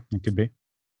 Yeah, it could be.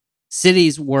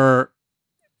 Cities were,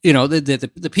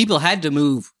 the people had to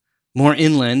move more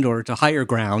inland or to higher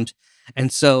ground.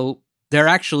 And so there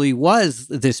actually was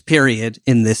this period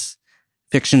in this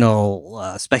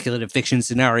fictional, speculative fiction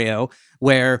scenario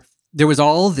where there was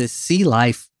all this sea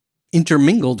life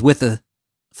intermingled with the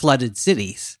flooded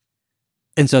cities.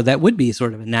 And so that would be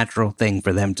sort of a natural thing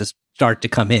for them to start to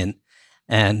come in.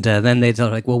 And then they'd say,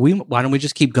 like, well, why don't we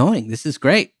just keep going? This is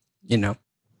great,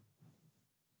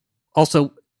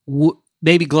 Also,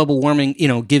 maybe global warming,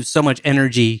 gives so much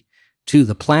energy to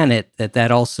the planet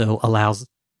that also allows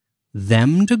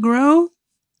them to grow.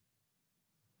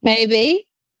 Maybe.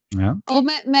 Yeah. Or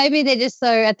maybe they're just so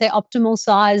at their optimal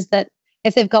size that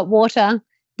if they've got water,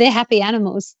 they're happy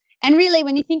animals. And really,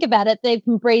 when you think about it, they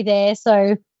can breathe air.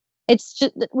 So it's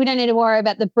just, we don't need to worry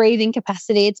about the breathing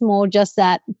capacity. It's more just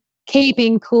that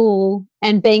keeping cool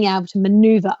and being able to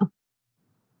maneuver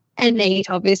and eat,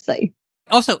 obviously.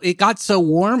 Also, it got so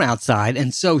warm outside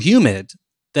and so humid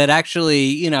that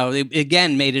actually, it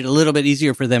again made it a little bit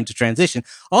easier for them to transition.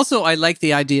 Also, I like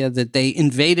the idea that they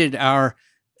invaded our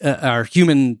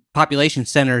human population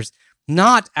centers,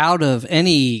 not out of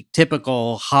any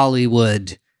typical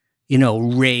Hollywood,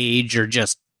 rage or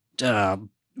just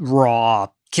raw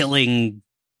killing,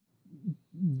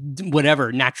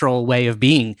 whatever natural way of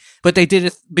being, but they did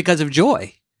it because of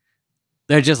joy.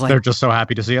 They're just so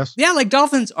happy to see us. Yeah, like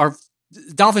dolphins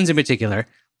in particular,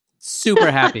 super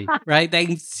happy, right?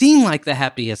 They seem like the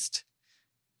happiest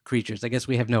creatures. I guess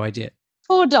we have no idea.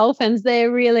 Poor dolphins.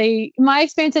 They're really, my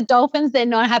experience of dolphins, they're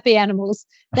not happy animals.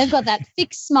 They've got that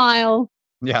fixed smile.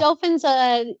 Yeah.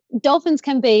 Dolphins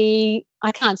can be,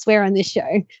 I can't swear on this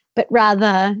show, but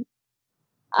rather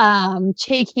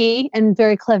cheeky and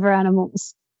very clever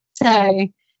animals. So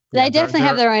they definitely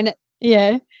have their own.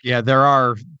 Yeah. Yeah, there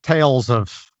are tales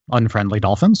of unfriendly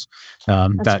dolphins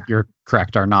that right. You're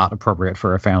correct are not appropriate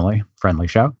for a family-friendly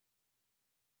show.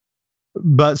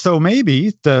 But so maybe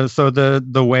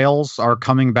the whales are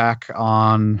coming back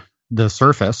on the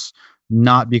surface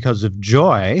not because of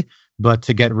joy, but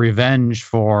to get revenge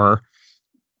for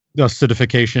the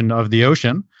acidification of the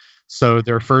ocean. So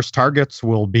their first targets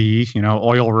will be,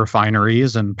 oil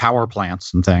refineries and power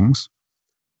plants and things.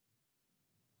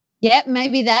 Yeah,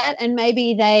 maybe that, and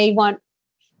maybe they want,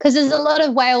 because there's a lot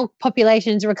of whale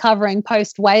populations recovering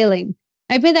post-whaling.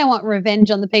 Maybe they want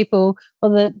revenge on the people, or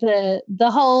the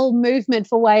whole movement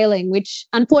for whaling, which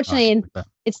unfortunately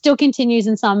it still continues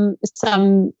in some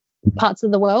parts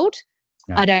of the world.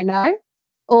 Yeah. I don't know.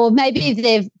 Or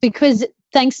maybe because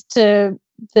thanks to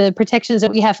the protections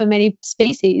that we have for many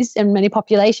species and many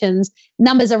populations,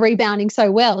 numbers are rebounding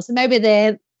so well. So maybe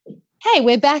they're, hey,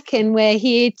 we're back and we're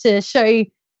here to show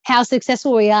how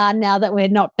successful we are now that we're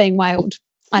not being whaled.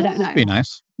 I don't know. That'd be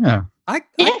nice. Yeah. I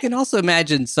can also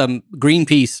imagine some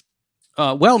Greenpeace,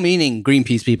 well-meaning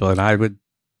Greenpeace people, and I would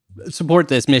support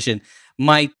this mission,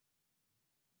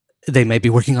 they may be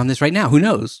working on this right now. Who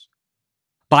knows?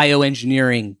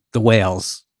 Bioengineering the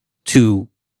whales to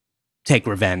take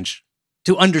revenge,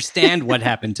 to understand what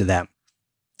happened to them,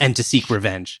 and to seek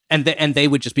revenge. And they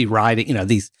would just be riding,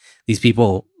 these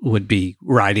people would be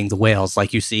riding the whales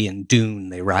like you see in Dune.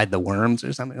 They ride the worms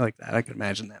or something like that. I could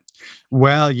imagine that.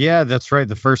 Well, yeah, that's right.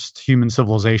 The first human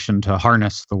civilization to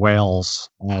harness the whales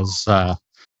as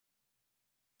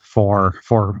for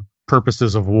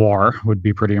purposes of war would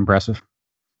be pretty impressive.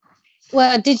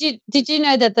 Well, did you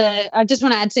know that I just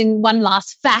want to add in one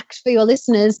last fact for your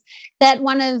listeners, that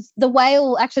one of the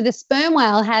whale, actually the sperm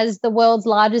whale, has the world's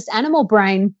largest animal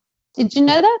brain. Did you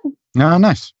know that? No,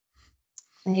 nice.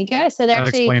 There you go. So that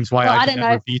explains why I can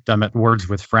never beat them at Words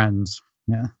with Friends.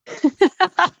 Yeah.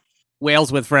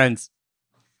 Whales with friends.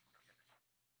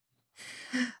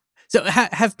 So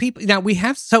have people now?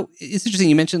 So it's interesting.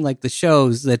 You mentioned like the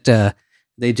shows that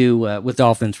they do with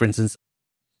dolphins, for instance.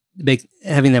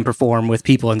 Having them perform with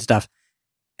people and stuff.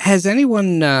 Has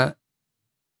anyone?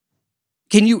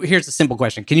 Here's a simple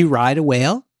question: can you ride a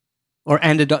whale,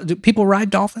 do people ride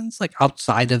dolphins like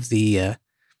outside of the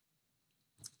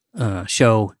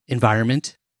show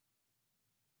environment?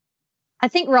 I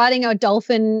think riding a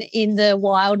dolphin in the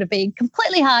wild would be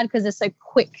completely hard because they're so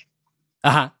quick.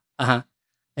 And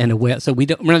a whale. So we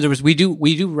don't. In other words, we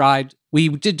do ride. We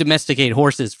did domesticate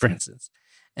horses, for instance.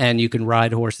 And you can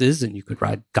ride horses and you could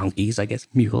ride donkeys, I guess,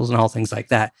 mules and all things like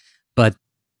that. But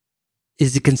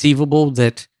is it conceivable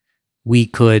that we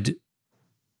could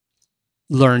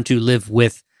learn to live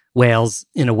with whales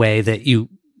in a way that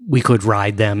we could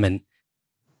ride them and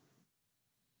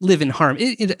live in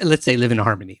harmony? Let's say live in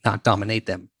harmony, not dominate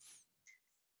them.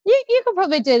 You could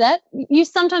probably do that. You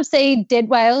sometimes see dead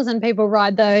whales and people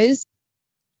ride those.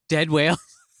 Dead whales?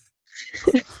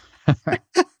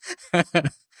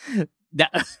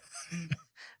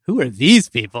 Who are these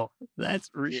people? That's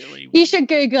really weird. You should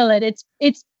Google it.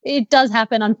 It does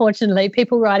happen, unfortunately,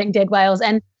 people riding dead whales.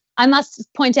 And I must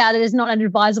point out it is not an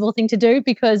advisable thing to do,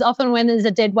 because often when there's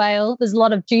a dead whale, there's a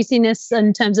lot of juiciness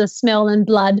in terms of smell and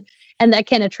blood, and that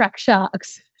can attract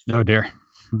sharks. Oh dear.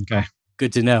 Okay.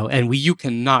 Good to know. And you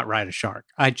cannot ride a shark.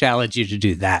 I challenge you to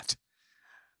do that.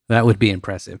 That would be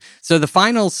impressive. So the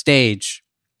final stage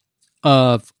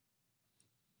of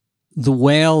the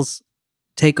whales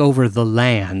take over the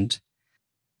land,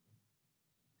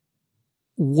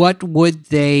 what would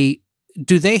they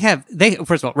do?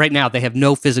 First of all, right now they have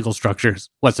no physical structures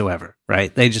whatsoever,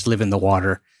 right? They just live in the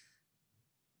water.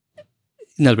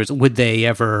 In other words, would they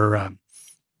ever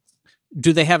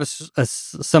do they have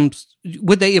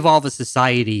would they evolve a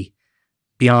society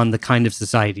beyond the kind of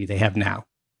society they have now?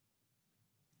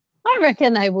 I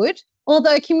reckon they would.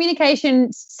 Although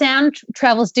sound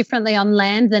travels differently on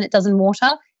land than it does in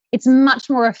water, it's much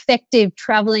more effective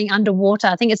traveling underwater.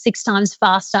 I think it's 6 times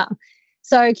faster.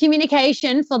 So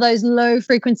communication for those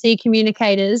low-frequency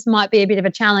communicators might be a bit of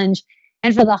a challenge.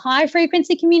 And for the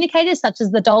high-frequency communicators, such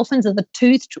as the dolphins or the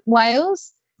toothed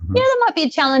whales, that might be a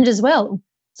challenge as well.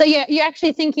 So you're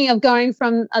actually thinking of going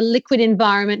from a liquid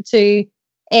environment to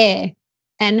air.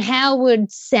 And how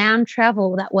would sound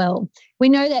travel that well? We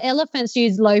know that elephants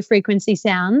use low-frequency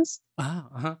sounds.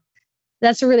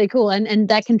 That's really cool. And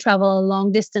that can travel a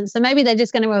long distance. So maybe they're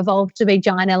just going to evolve to be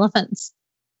giant elephants.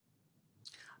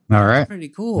 All right. Pretty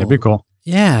cool. That'd be cool.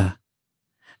 Yeah.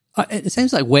 It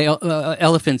seems like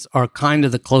elephants are kind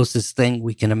of the closest thing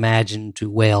we can imagine to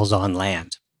whales on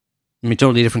land. I mean,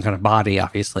 totally different kind of body,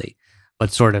 obviously,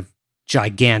 but sort of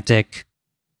gigantic.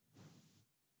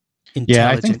 Yeah,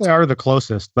 I think they are the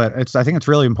closest, but I think it's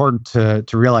really important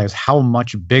to realize how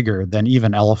much bigger than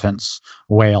even elephants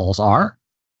whales are.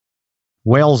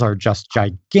 Whales are just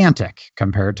gigantic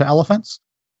compared to elephants.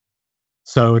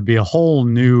 So it would be a whole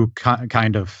new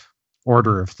kind of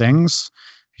order of things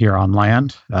here on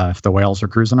land if the whales are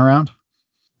cruising around.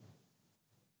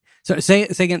 So say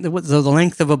again, so the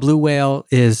length of a blue whale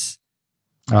is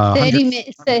 30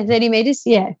 meters,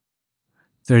 yeah.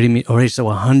 30 meters, or so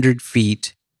 100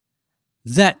 feet.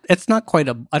 It's not quite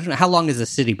I don't know, how long is a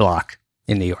city block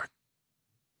in New York?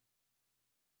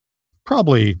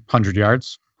 Probably 100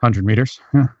 yards, 100 meters.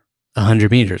 Yeah.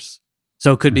 100 meters.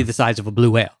 So it could be the size of a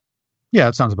blue whale. Yeah,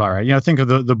 that sounds about right. Think of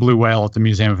the blue whale at the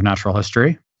Museum of Natural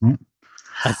History.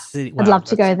 A city, I'd love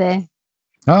to go there.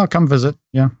 Oh, come visit.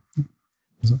 Yeah.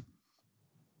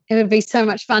 It would be so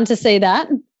much fun to see that.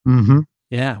 Mm-hmm.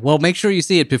 Yeah. Well, make sure you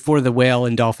see it before the whale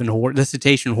and dolphin horde, the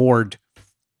cetacean horde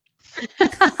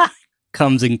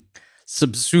comes and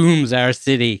subsumes our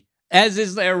city, as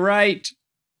is their right.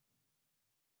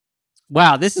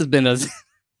 Wow, this is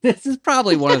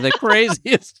probably one of the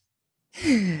craziest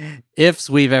ifs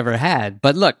we've ever had.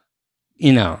 But look,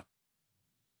 you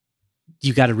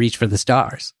got to reach for the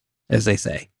stars, as they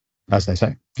say. As they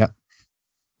say, yeah.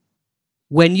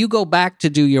 When you go back to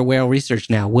do your whale research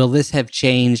now, will this have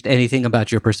changed anything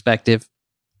about your perspective?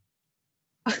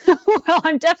 Well,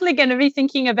 I'm definitely going to be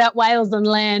thinking about whales on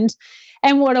land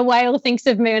and what a whale thinks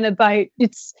of me on a boat.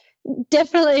 It's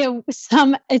definitely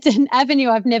it's an avenue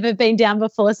I've never been down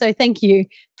before. So thank you.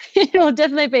 It'll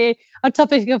definitely be a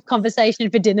topic of conversation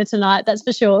for dinner tonight. That's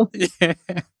for sure.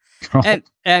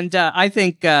 And I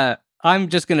think I'm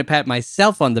just going to pat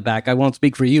myself on the back. I won't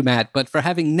speak for you, Matt, but for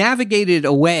having navigated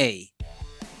away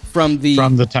from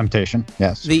the temptation,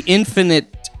 yes, the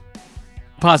infinite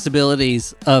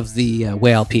possibilities of the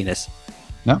whale penis.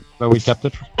 No, but we kept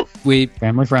it.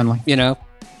 Family friendly. Yeah.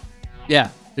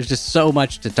 There's just so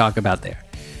much to talk about there.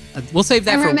 We'll save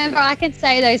that. And remember, I can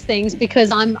say those things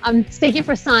because I'm speaking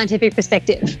from a scientific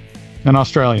perspective. And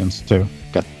Australians too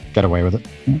get away with it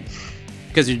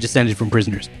because you're descended from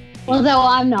prisoners. Although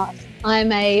I'm not.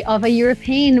 I'm of a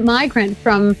European migrant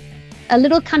from a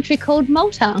little country called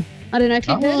Malta. I don't know if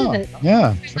you've heard of it.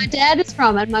 Yeah. My dad is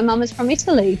from it. My mum is from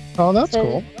Italy. Oh, that's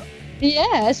cool.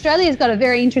 Yeah, Australia's got a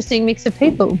very interesting mix of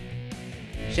people.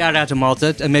 Shout out to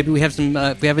Malta. And maybe we have some,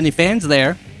 if we have any fans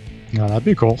there. Oh, that'd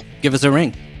be cool. Give us a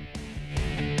ring.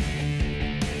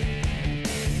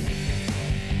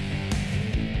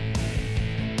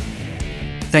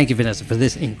 Thank you, Vanessa, for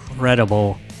this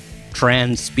incredible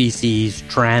trans-species,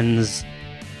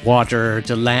 trans-water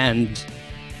to land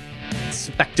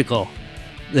spectacle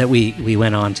that we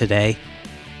went on today.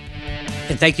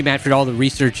 And thank you, Matt, for all the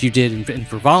research you did and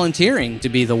for volunteering to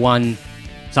be the one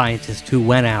scientist who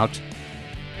went out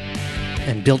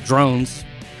and built drones,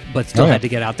 but still had to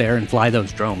get out there and fly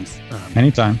those drones.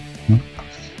 Anytime.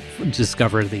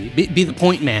 Discover be the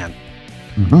point man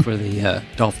for the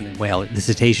dolphin and whale, the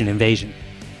cetacean invasion.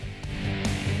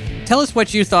 Tell us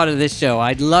what you thought of this show.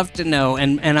 I'd love to know.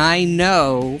 And I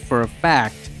know for a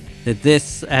fact that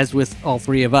this, as with all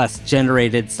three of us,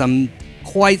 generated some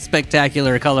quite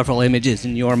spectacular, colorful images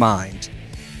in your mind.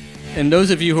 And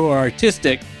those of you who are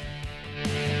artistic,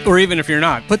 or even if you're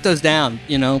not, put those down,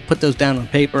 put those down on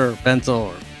paper or pencil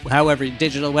or however,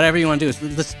 digital, whatever you want to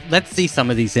do. Let's see some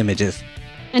of these images.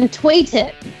 And tweet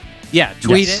it. Yeah,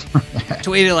 tweet it.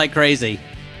 Tweet it like crazy.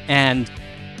 And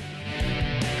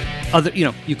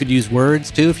you could use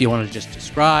words too if you want to just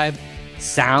describe.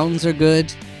 Sounds are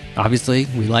good. Obviously,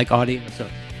 we like audio. So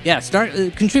yeah,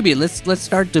 contribute. Let's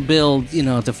start to build,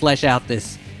 to flesh out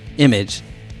this image.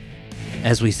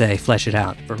 As we say, flesh it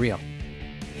out for real.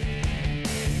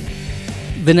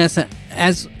 Vanessa,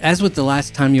 as with the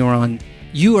last time you were on,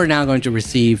 you are now going to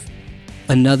receive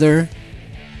another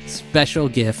special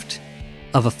gift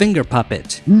of a finger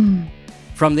puppet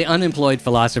from the Unemployed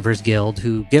Philosophers Guild,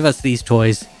 who give us these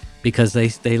toys because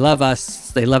they love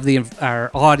us, they love our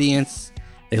audience,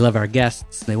 they love our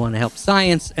guests, they want to help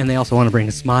science, and they also want to bring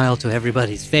a smile to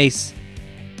everybody's face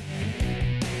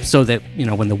so that,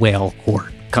 when the whale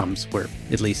horde comes, where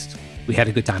at least we had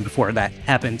a good time before that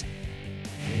happened.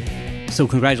 So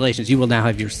congratulations, you will now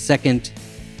have your second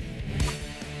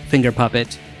finger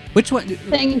puppet. Which one?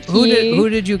 Thank you. Who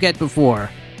did you get before?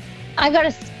 I got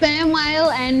a sperm whale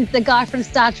and the guy from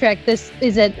Star Trek. This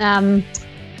is it,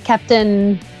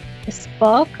 Captain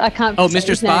Spock. I can't. Oh,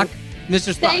 Mr. Spock.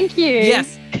 Mr. Spock. Thank you.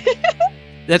 Yes,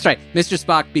 That's right, Mr.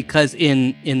 Spock, because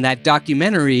in that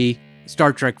documentary,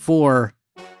 Star Trek 4,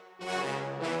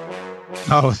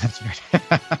 Oh, that's right.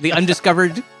 The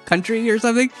Undiscovered Country or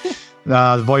something?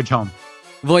 Voyage Home.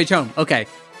 Voyage Home, okay.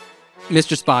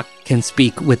 Mr. Spock can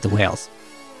speak with the whales.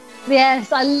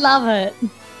 Yes, I love it.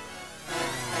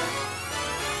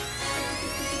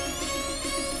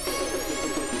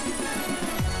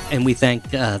 And we thank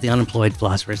the Unemployed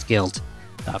Philosophers Guild.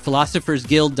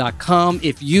 Philosophersguild.com.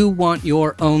 If you want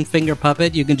your own finger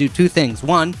puppet, you can do two things.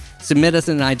 One, submit us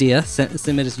an idea.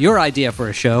 Submit us your idea for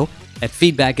a show at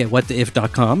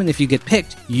feedback@whattheif.com. And if you get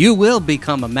picked, you will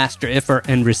become a master iffer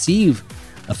and receive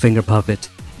a finger puppet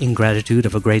in gratitude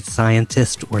of a great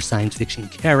scientist or science fiction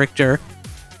character.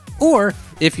 Or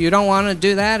if you don't want to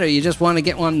do that, or you just want to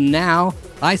get one now,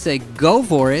 I say go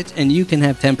for it, and you can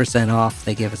have 10% off.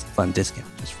 They give us a fun discount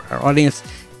just for our audience.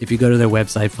 If you go to their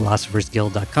website,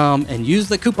 philosophersguild.com, and use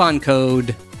the coupon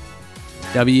code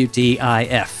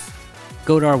WTIF.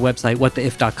 Go to our website,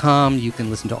 whattheif.com. You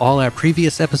can listen to all our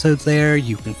previous episodes there.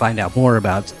 You can find out more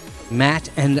about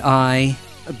Matt and I.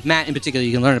 Matt, in particular,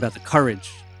 you can learn about the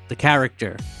courage, the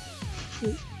character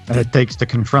that it takes to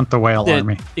confront the whale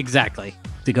army. Exactly.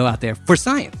 To go out there for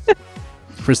science.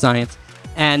 For science.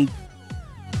 And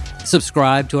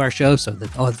subscribe to our show so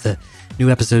that all the new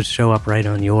episodes show up right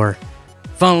on your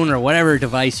phone or whatever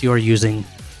device you're using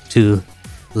to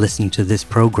listen to this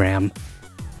program.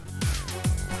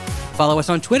 Follow us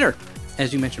on Twitter.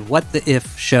 As you mentioned, What the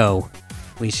If Show.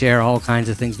 We share all kinds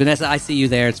of things. Vanessa, I see you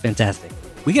there. It's fantastic.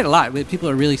 We get a lot. People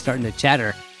are really starting to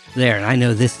chatter there, and I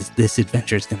know this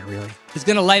adventure is going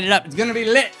to light it up. It's going to be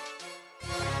lit.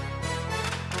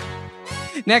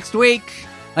 Next week,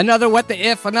 another What the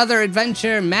If, another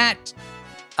adventure. Matt,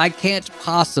 I can't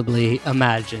possibly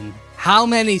imagine how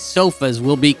many sofas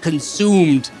will be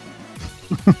consumed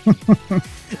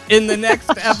in the next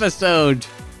episode.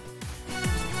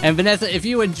 And Vanessa, if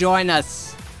you would join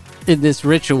us in this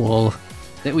ritual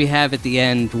that we have at the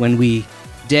end when we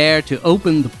dare to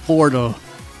open the portal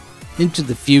into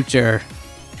the future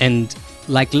and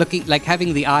like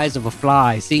having the eyes of a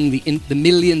fly, seeing the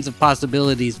millions of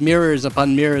possibilities, mirrors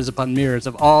upon mirrors upon mirrors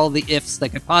of all the ifs that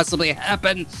could possibly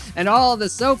happen, and all the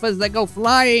sofas that go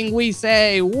flying, we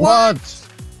say, what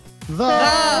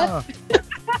the